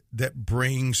word that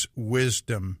brings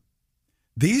wisdom.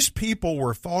 These people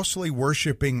were falsely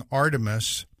worshiping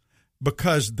Artemis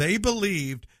because they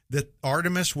believed that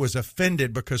Artemis was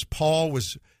offended because Paul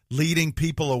was leading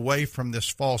people away from this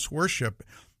false worship.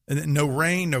 no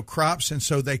rain, no crops, and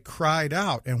so they cried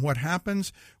out. And what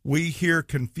happens? We hear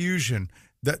confusion.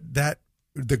 That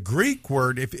the Greek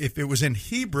word, if it was in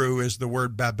Hebrew, is the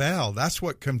word Babel. That's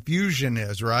what confusion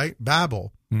is, right?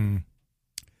 Babel. Mm.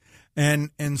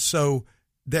 And so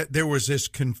that there was this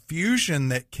confusion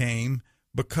that came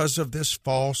because of this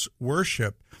false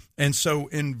worship. And so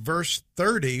in verse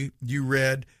 30, you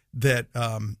read that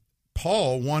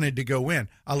Paul wanted to go in.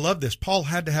 I love this. Paul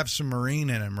had to have some Marine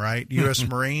in him, right? U.S.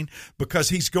 Marine, because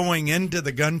he's going into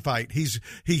the gunfight.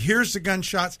 He hears the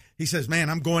gunshots. He says, man,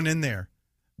 I'm going in there.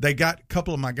 They got a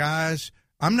couple of my guys.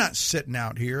 I'm not sitting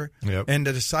out here. Yep. And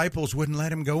the disciples wouldn't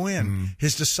let him go in. Mm.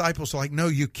 His disciples are like, no,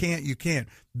 you can't.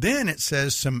 Then it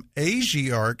says some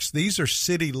Asiarchs, these are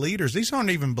city leaders. These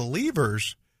aren't even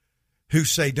believers, who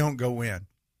say don't go in.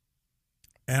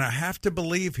 And I have to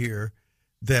believe here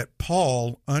that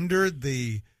Paul, under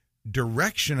the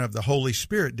direction of the Holy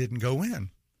Spirit, didn't go in.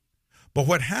 But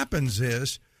what happens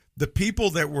is the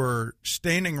people that were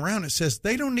standing around, it says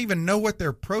they don't even know what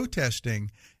they're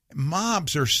protesting.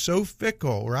 Mobs are so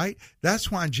fickle, right? That's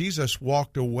why Jesus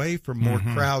walked away from more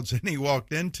crowds than he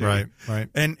walked into. Right.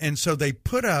 And so they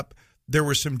put up, there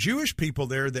were some Jewish people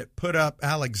there that put up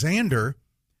Alexander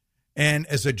and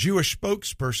as a Jewish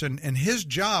spokesperson, and his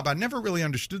job, I never really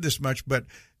understood this much, but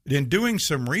in doing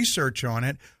some research on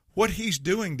it, what he's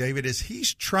doing, David, is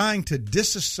he's trying to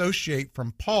disassociate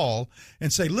from Paul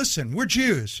and say, listen, we're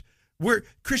Jews. We're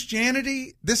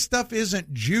Christianity, this stuff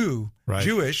isn't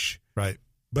Jewish. Right.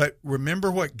 But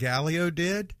remember what Gallio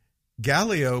did?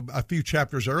 Gallio, a few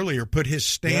chapters earlier, put his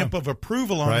stamp of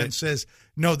approval on it and says,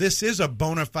 no, this is a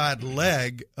bona fide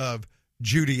leg of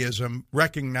Judaism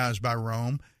recognized by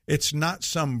Rome. It's not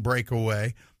some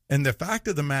breakaway. And the fact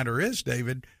of the matter is,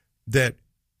 David, that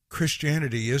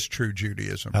Christianity is true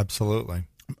Judaism. Absolutely.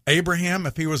 Abraham,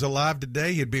 if he was alive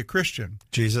today, he'd be a Christian.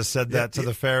 Jesus said that to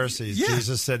the Pharisees. Yeah.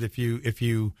 Jesus said,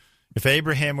 if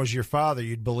Abraham was your father,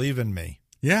 you'd believe in me.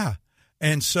 Yeah.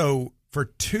 And so for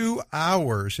 2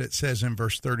 hours, it says in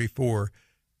verse 34,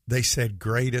 they said,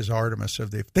 great is Artemis of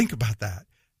the... Think about that.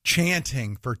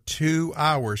 Chanting for 2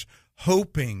 hours,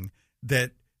 hoping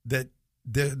that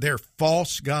their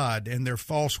false god and their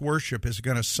false worship is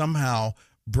going to somehow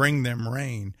bring them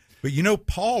rain. But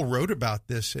Paul wrote about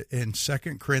this in 2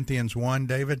 Corinthians 1,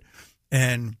 David,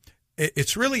 and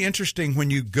it's really interesting when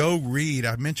you go read,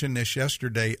 I mentioned this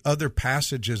yesterday, other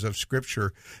passages of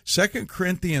Scripture. 2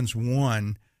 Corinthians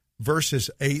 1,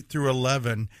 verses 8 through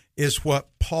 11, is what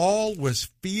Paul was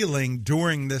feeling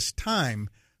during this time.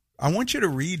 I want you to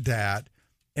read that,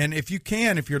 and if you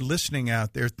can, if you're listening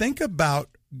out there, think about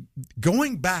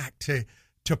going back to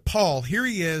Paul. Here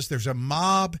he is, there's a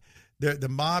mob. The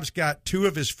mob's got two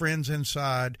of his friends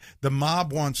inside. The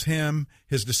mob wants him.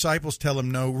 His disciples tell him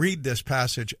no. Read this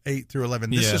passage, 8 through 11.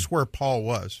 This is where Paul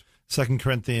was. 2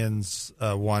 Corinthians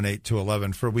 1, 8 to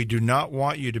 11. For we do not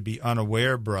want you to be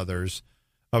unaware, brothers,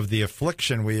 of the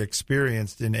affliction we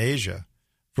experienced in Asia.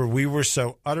 For we were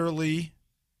so utterly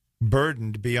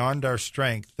burdened beyond our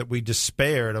strength that we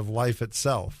despaired of life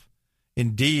itself.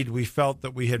 Indeed, we felt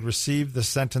that we had received the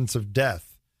sentence of death.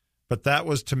 But that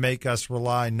was to make us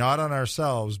rely not on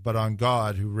ourselves, but on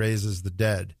God who raises the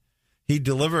dead. He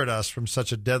delivered us from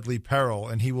such a deadly peril,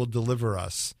 and he will deliver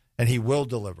us, and he will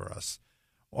deliver us.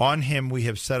 On him we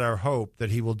have set our hope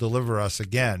that he will deliver us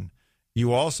again.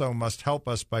 You also must help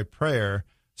us by prayer,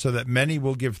 so that many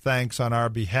will give thanks on our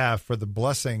behalf for the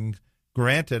blessing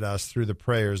granted us through the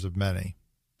prayers of many.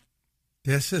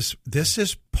 This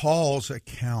is Paul's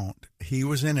account. He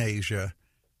was in Asia.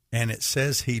 And it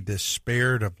says he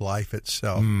despaired of life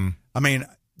itself. I mean,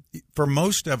 for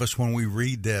most of us, when we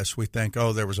read this, we think,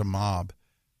 oh, there was a mob.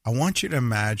 I want you to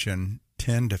imagine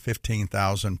 10 to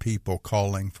 15,000 people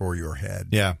calling for your head.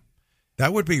 Yeah.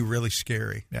 That would be really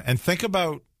scary. Yeah. And think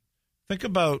about,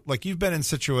 like, you've been in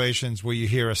situations where you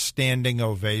hear a standing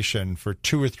ovation for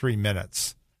 2 or 3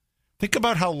 minutes. Think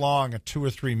about how long a 2 or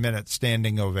 3 minute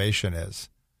standing ovation is.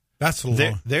 That's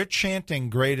long. They're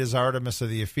chanting "Great is Artemis of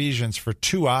the Ephesians" for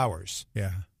 2 hours.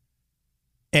 Yeah,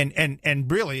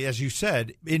 and really, as you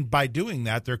said, by doing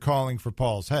that, they're calling for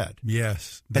Paul's head.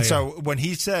 Yes, and so when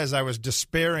he says, "I was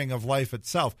despairing of life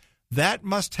itself," that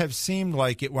must have seemed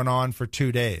like it went on for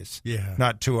 2 days. Yeah,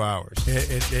 not 2 hours.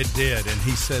 It did, and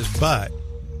he says, "But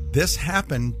this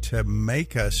happened to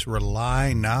make us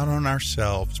rely not on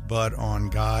ourselves, but on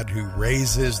God who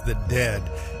raises the dead,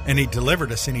 and He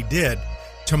delivered us, and He did."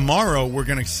 Tomorrow, we're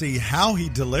going to see how he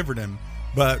delivered him.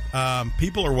 But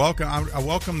people are welcome. I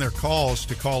welcome their calls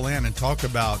to call in and talk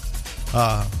about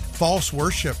false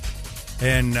worship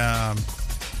and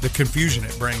the confusion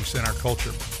it brings in our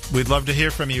culture. We'd love to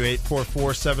hear from you,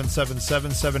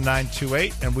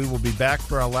 844-777-7928, and we will be back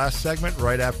for our last segment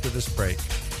right after this break.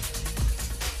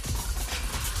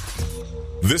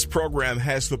 This program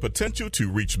has the potential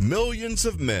to reach millions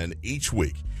of men each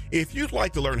week. If you'd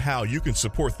like to learn how you can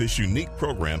support this unique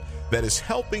program that is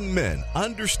helping men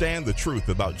understand the truth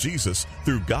about Jesus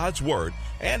through God's Word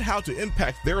and how to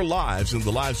impact their lives and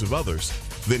the lives of others,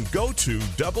 then go to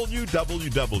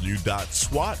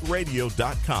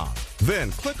www.swatradio.com.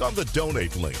 Then click on the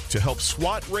donate link to help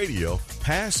SWAT Radio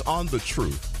pass on the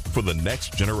truth for the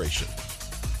next generation.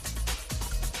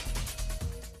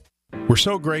 We're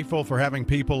so grateful for having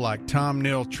people like Tom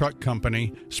Neal Truck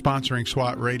Company sponsoring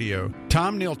SWAT Radio.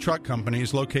 Tom Neal Truck Company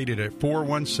is located at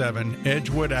 417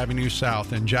 Edgewood Avenue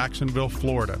South in Jacksonville,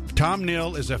 Florida. Tom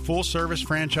Neal is a full-service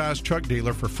franchise truck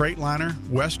dealer for Freightliner,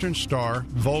 Western Star,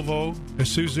 Volvo,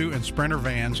 Isuzu, and Sprinter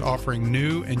vans, offering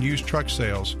new and used truck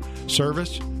sales,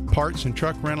 service, parts and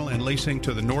truck rental and leasing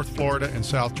to the North Florida and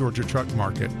South Georgia truck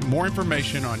market. More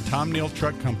information on Tom Neal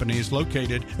Truck Company is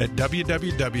located at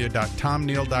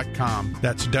www.tomneal.com.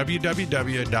 That's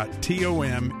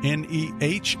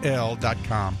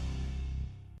www.tomnehl.com.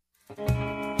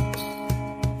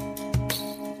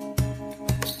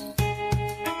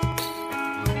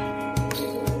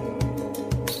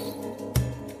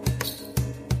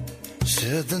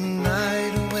 Said the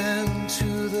night went to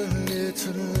the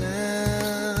little lamb.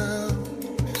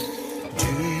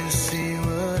 Do you see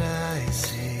what I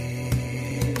see?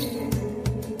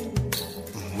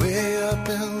 Way up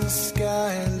in the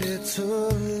sky, little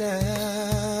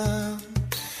lamb.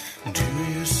 Do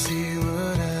you see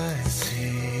what I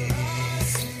see?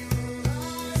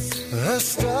 A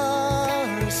star,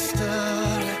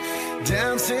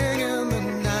 dancing in the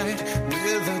night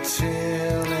with a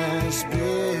tail as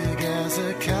big as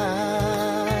a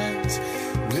kite,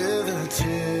 with a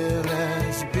tail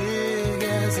as big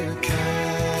as a kite.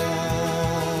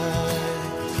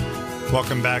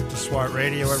 Welcome back to SWAT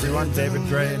Radio, everyone. David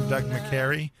Gray and Doug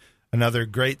McCary. Another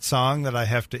great song that I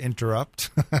have to interrupt.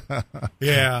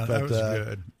 Yeah, that was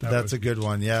good. That's a good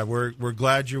one. Yeah, we're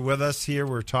glad you're with us here.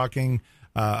 We're talking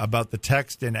about the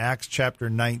text in Acts chapter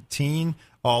 19.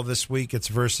 All this week, it's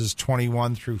verses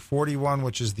 21 through 41,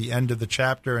 which is the end of the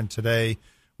chapter. And today,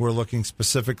 we're looking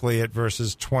specifically at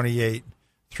verses 28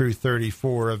 through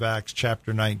 34 of Acts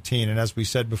chapter 19. And as we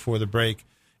said before the break,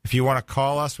 if you want to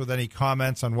call us with any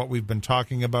comments on what we've been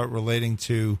talking about relating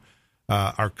to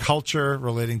our culture,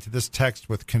 relating to this text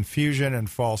with confusion and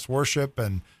false worship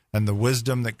and the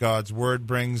wisdom that God's Word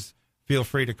brings, feel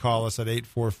free to call us at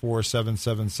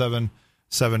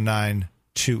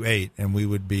 844-777-7928, and we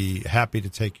would be happy to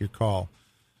take your call.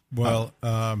 Well,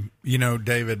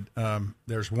 David,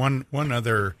 there's one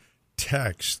other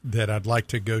text that I'd like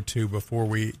to go to before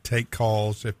we take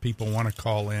calls if people want to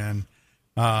call in.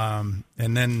 And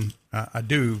then I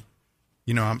do,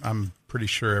 I'm pretty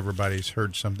sure everybody's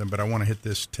heard something, but I want to hit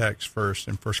this text first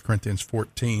in 1 Corinthians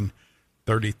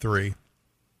 14:33.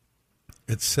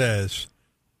 It says,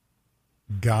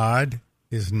 God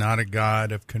is not a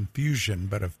God of confusion,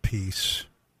 but of peace,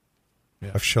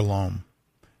 of shalom.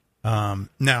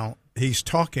 Now, he's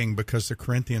talking because the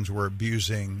Corinthians were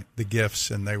abusing the gifts,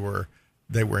 and they were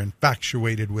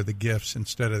infatuated with the gifts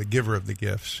instead of the giver of the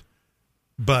gifts.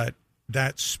 But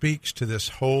that speaks to this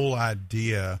whole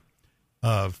idea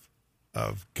of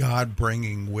God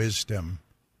bringing wisdom.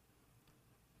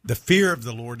 The fear of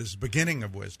the Lord is the beginning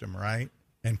of wisdom, right?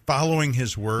 And following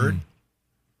his word.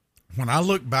 When I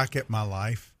look back at my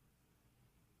life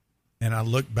and I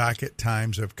look back at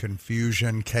times of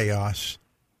confusion, chaos,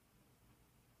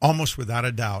 almost without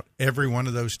a doubt, every one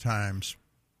of those times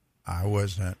I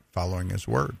wasn't following his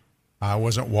word. I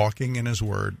wasn't walking in his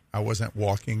word. I wasn't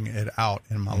walking it out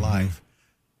in my life.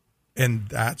 And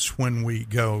that's when we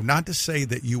go, not to say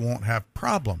that you won't have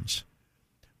problems,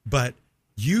 but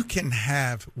you can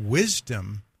have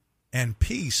wisdom and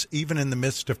peace even in the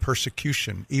midst of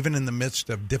persecution, even in the midst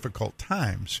of difficult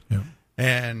times. Yeah.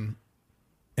 And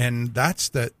that's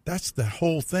the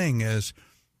whole thing, is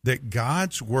that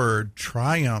God's word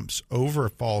triumphs over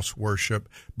false worship,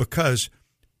 because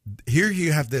here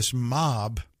you have this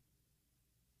mob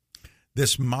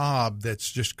that's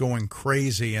just going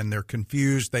crazy, and they're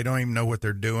confused. They don't even know what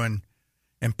they're doing.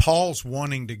 And Paul's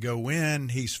wanting to go in.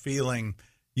 He's feeling,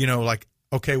 like,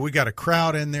 okay, we got a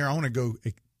crowd in there. I want to go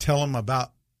tell them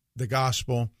about the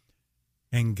gospel.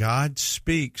 And God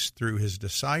speaks through his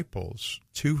disciples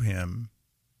to him,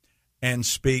 and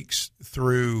speaks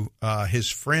through his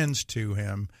friends to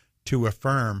him to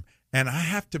affirm. And I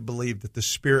have to believe that the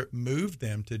Spirit moved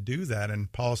them to do that.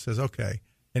 And Paul says, okay.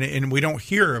 And we don't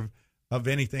hear of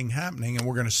anything happening. And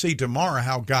we're going to see tomorrow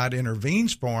how God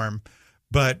intervenes for him.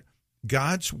 But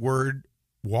God's word,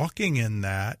 walking in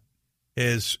that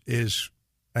is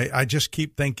I just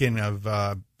keep thinking of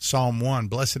Psalm 1.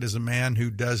 Blessed is a man who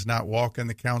does not walk in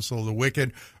the counsel of the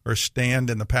wicked, or stand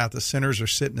in the path of sinners, or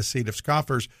sit in the seat of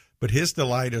scoffers, but his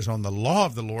delight is on the law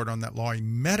of the Lord. On that law he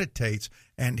meditates,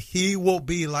 and he will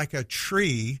be like a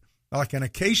tree, like an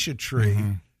acacia tree,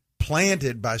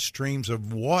 planted by streams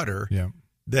of water,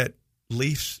 that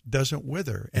leaf doesn't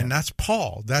wither. And that's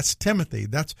Paul, that's Timothy,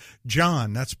 that's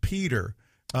John, that's Peter.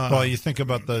 Well, you think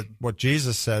about what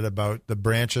Jesus said about the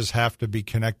branches have to be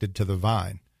connected to the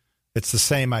vine. It's the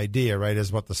same idea, right,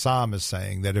 as what the Psalm is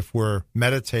saying, that if we're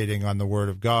meditating on the Word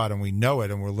of God and we know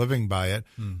it and we're living by it,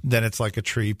 then it's like a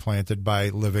tree planted by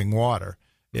living water.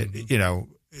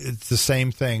 It's the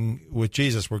same thing with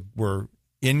Jesus. We're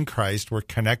in Christ, we're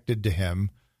connected to him,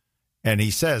 and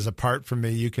he says, apart from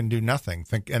me, you can do nothing.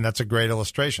 And that's a great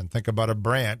illustration. Think about a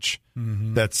branch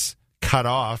that's cut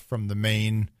off from the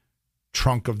main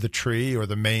trunk of the tree or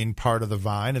the main part of the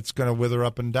vine. It's going to wither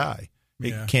up and die.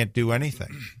 It can't do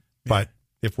anything. But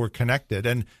if we're connected,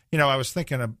 and I was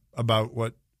thinking about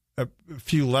what a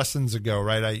few lessons ago,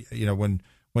 right?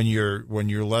 When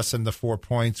your lesson, the 4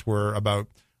 points were about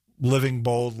living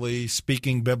boldly,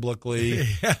 speaking biblically,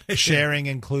 sharing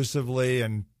inclusively,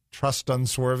 and trust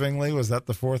unswervingly. Was that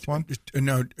the fourth one?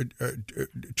 No,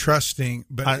 trusting,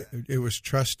 but it was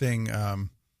trusting.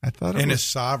 I thought in his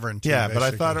sovereignty. Yeah, basically.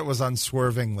 But I thought it was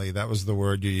unswervingly. That was the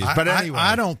word you used. But anyway,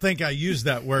 I don't think I used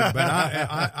that word. But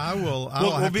I will.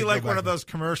 We'll be like one of those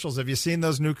commercials. Have you seen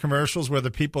those new commercials where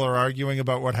the people are arguing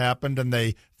about what happened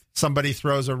and somebody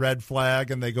throws a red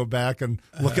flag and they go back and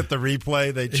look at the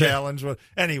replay? They challenge.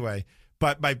 Anyway,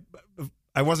 but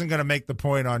I wasn't going to make the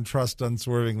point on trust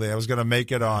unswervingly. I was going to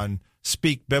make it on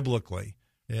speak biblically.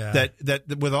 Yeah.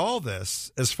 That with all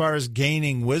this, as far as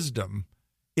gaining wisdom,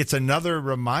 it's another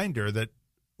reminder that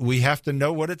we have to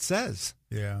know what it says.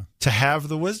 Yeah. To have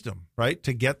the wisdom, right?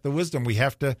 To get the wisdom, we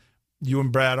have to. You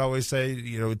and Brad always say,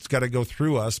 it's got to go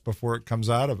through us before it comes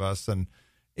out of us, and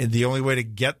the only way to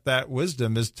get that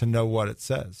wisdom is to know what it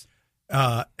says.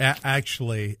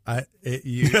 Actually, I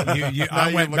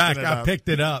went back. I picked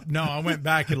it up. No, I went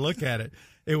back and looked at it.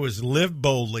 It was live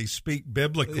boldly, speak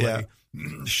biblically,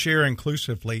 share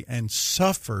inclusively, and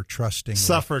suffer trustingly.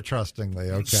 Suffer trustingly,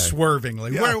 okay.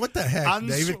 Swervingly. Yeah. What the heck,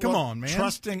 David? Come on, man.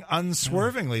 Trusting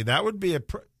unswervingly. That would be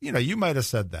you might have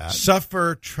said that.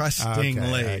 Suffer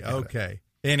trustingly. Okay.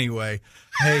 Anyway,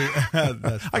 hey,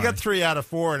 I got 3 out of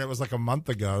 4, and it was like a month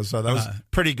ago, so that was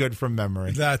pretty good from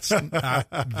memory. That's not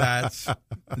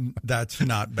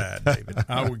bad, David.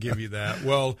 I will give you that.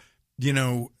 Well,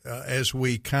 as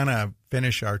we kind of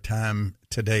finish our time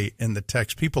today in the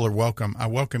text, people are welcome. I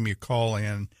welcome you call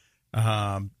in,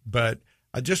 but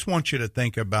I just want you to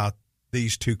think about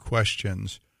these 2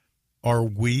 questions. Are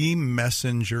we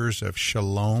messengers of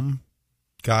shalom,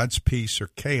 God's peace,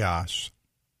 or chaos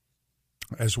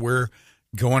as we're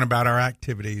going about our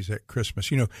activities at Christmas?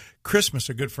 Christmas,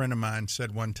 a good friend of mine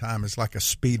said one time, is like a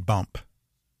speed bump.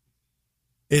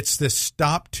 It's this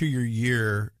stop to your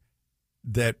year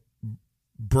that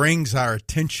brings our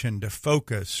attention to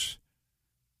focus.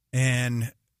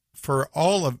 And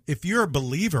if you're a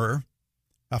believer,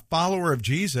 a follower of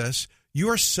Jesus, you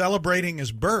are celebrating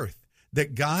his birth,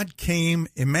 that God came,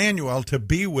 Emmanuel, to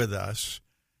be with us.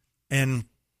 And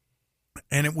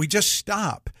we just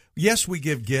stop. Yes, we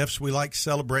give gifts. We like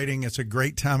celebrating. It's a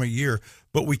great time of year,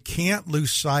 but we can't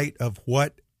lose sight of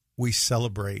what we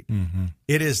celebrate. Mm-hmm.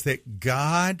 It is that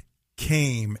God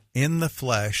came in the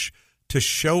flesh to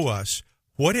show us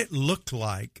what it looked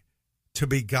like to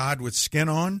be God with skin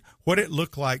on, what it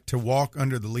looked like to walk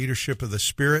under the leadership of the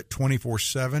Spirit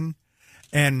 24/7,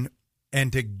 and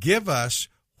to give us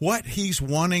what he's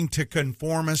wanting to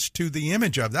conform us to the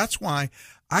image of. That's why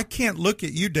I can't look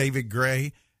at you, David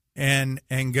Gray, and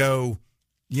go,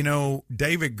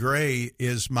 David Gray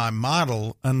is my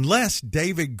model, unless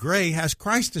David Gray has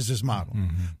Christ as his model.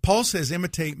 Mm-hmm. Paul says,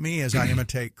 imitate me as I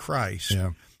imitate Christ.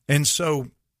 Yeah. And so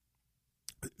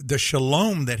the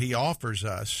shalom that he offers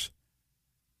us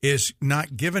is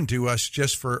not given to us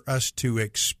just for us to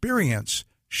experience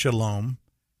shalom.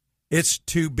 It's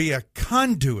to be a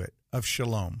conduit of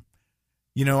shalom.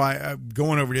 I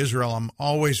going over to Israel, I'm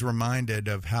always reminded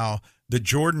of how the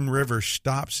Jordan River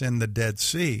stops in the Dead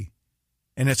Sea.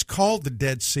 And it's called the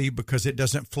Dead Sea because it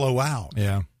doesn't flow out.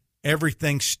 Yeah.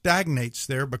 Everything stagnates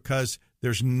there because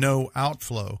there's no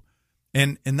outflow.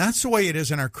 And that's the way it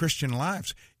is in our Christian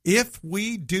lives. If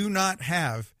we do not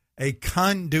have a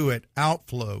conduit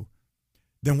outflow,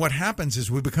 then what happens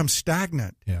is we become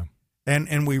stagnant. Yeah.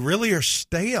 And we really are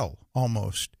stale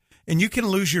almost. and you can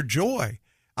lose your joy.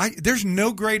 There's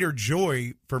no greater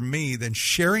joy for me than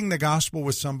sharing the gospel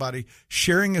with somebody,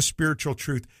 sharing a spiritual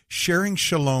truth, sharing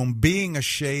shalom, being a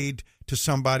shade to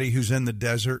somebody who's in the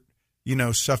desert,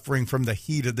 suffering from the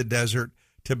heat of the desert,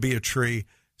 to be a tree.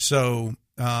 So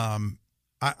so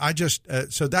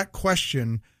that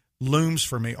question looms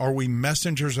for me. Are we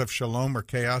messengers of shalom or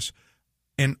chaos?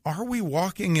 And are we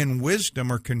walking in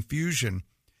wisdom or confusion?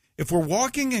 If we're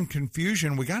walking in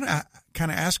confusion, we got to kind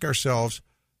of ask ourselves,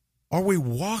 are we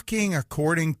walking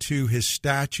according to his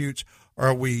statutes?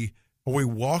 Are we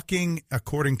walking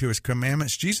according to his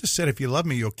commandments? Jesus said, if you love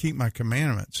me, you'll keep my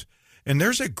commandments. And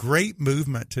there's a great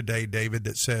movement today, David,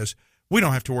 that says we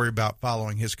don't have to worry about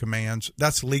following his commands.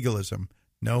 That's legalism.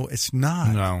 No, it's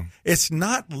not. No. It's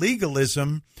not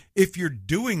legalism if you're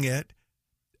doing it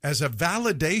as a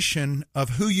validation of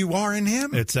who you are in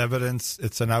him. It's evidence.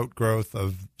 It's an outgrowth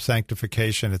of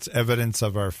sanctification. It's evidence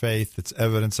of our faith. It's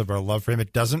evidence of our love for him.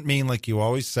 It doesn't mean, like you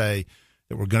always say,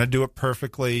 that we're going to do it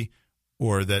perfectly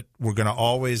or that we're going to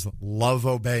always love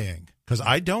obeying, because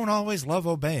I don't always love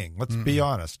obeying. Let's be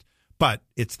honest. But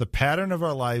it's the pattern of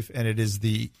our life, and it is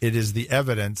the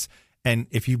evidence. And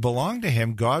if you belong to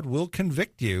him, God will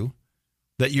convict you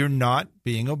that you're not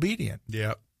being obedient.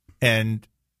 Yeah. And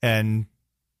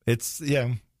it's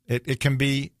it can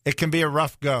be a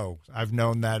rough go. I've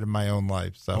known that in my own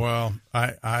life. So well,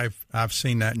 I've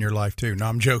seen that in your life too. No,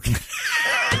 I'm joking.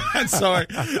 I'm sorry.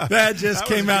 That just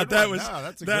came out. That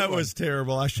was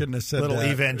terrible. I shouldn't have said that. Little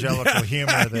evangelical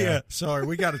humor there. Yeah, sorry.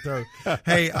 We got to throw.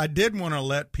 Hey, I did want to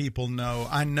let people know.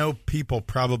 I know people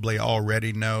probably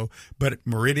already know, but at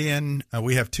Meridian,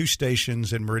 we have 2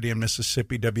 stations in Meridian,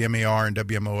 Mississippi, WMER and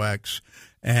WMOX.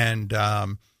 And,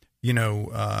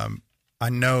 I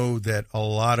know that a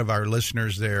lot of our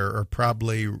listeners there are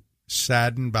probably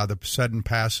saddened by the sudden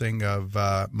passing of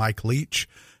Mike Leach,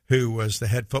 who was the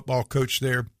head football coach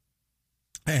there.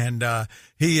 And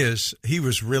he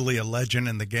was really a legend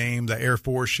in the game. The Air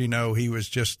Force, he was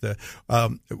just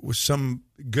was some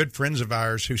good friends of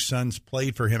ours whose sons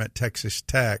played for him at Texas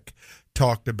Tech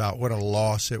talked about what a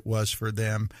loss it was for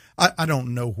them. I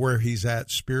don't know where he's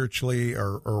at spiritually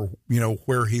or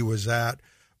where he was at,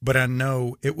 but I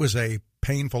know it was a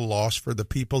painful loss for the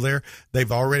people there. They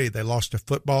lost a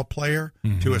football player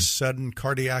to a sudden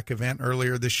cardiac event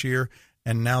earlier this year,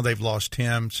 and now they've lost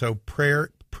him. So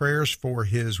prayers for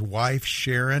his wife,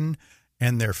 Sharon,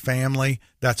 and their family.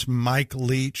 That's Mike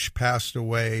Leach, passed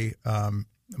away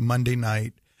Monday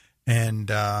night,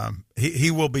 and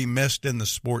he will be missed in the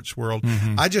sports world.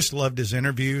 I just loved his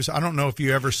interviews. I don't know if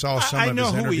you ever saw some of his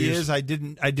interviews. I know who he is. I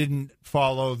didn't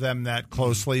follow them that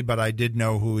closely, but I did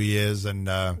know who he is. And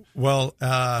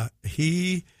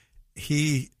he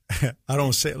I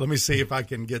don't say. Let me see if I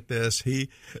can get this.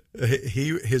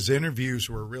 His interviews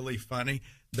were really funny.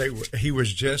 He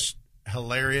was just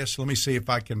hilarious. Let me see if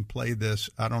I can play this.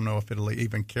 I don't know if it'll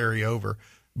even carry over,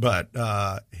 but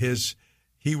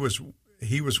he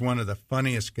was one of the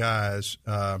funniest guys.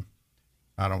 I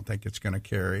don't think it's going to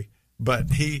carry,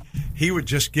 but he would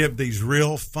just give these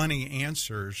real funny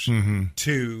answers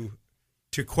to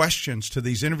questions to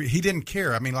these interviews. He didn't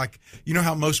care. I mean, like,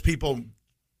 how most people,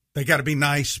 they got to be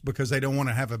nice because they don't want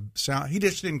to have a sound. He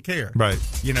just didn't care. Right.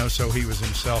 So he was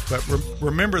himself. But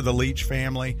remember the Leach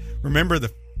family. Remember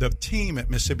the team at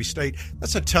Mississippi State.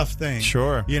 That's a tough thing.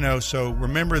 Sure. So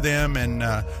remember them, and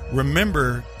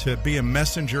remember to be a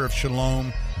messenger of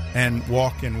shalom and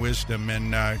walk in wisdom.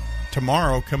 And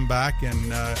tomorrow, come back,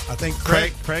 and I think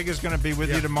Craig is going to be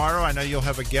with you tomorrow. I know you'll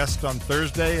have a guest on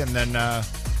Thursday, and then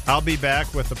I'll be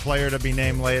back with a player to be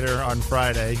named later on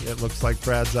Friday. It looks like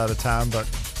Brad's out of town, but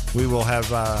we will have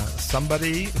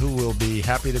somebody who will be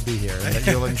happy to be here and that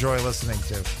you'll enjoy listening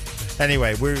to.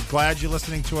 Anyway, we're glad you're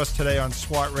listening to us today on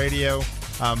SWAT Radio.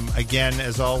 Again,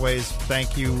 as always,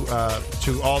 thank you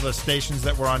to all the stations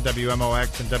that were on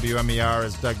WMOX and WMER,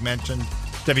 as Doug mentioned,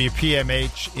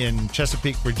 WPMH in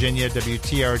Chesapeake, Virginia,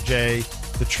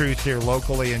 WTRJ, The Truth here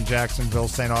locally in Jacksonville,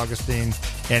 St. Augustine,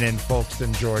 and in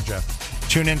Folkston, Georgia.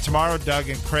 Tune in tomorrow. Doug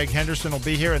and Craig Henderson will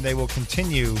be here, and they will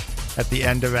continue at the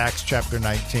end of Acts chapter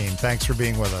 19. Thanks for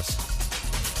being with us.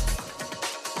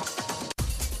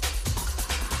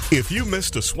 If you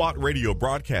missed a SWAT radio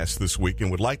broadcast this week and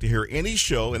would like to hear any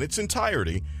show in its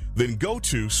entirety, then go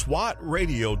to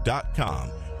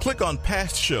SWATradio.com. Click on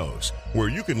past shows where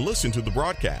you can listen to the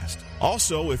broadcast.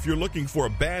 Also, if you're looking for a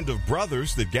band of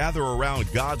brothers that gather around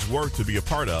God's Word to be a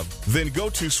part of, then go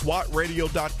to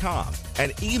SWATradio.com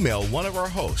and email one of our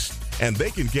hosts, and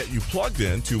they can get you plugged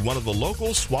in to one of the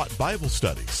local SWAT Bible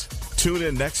studies. Tune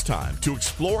in next time to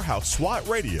explore how SWAT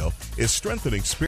Radio is strengthening spiritual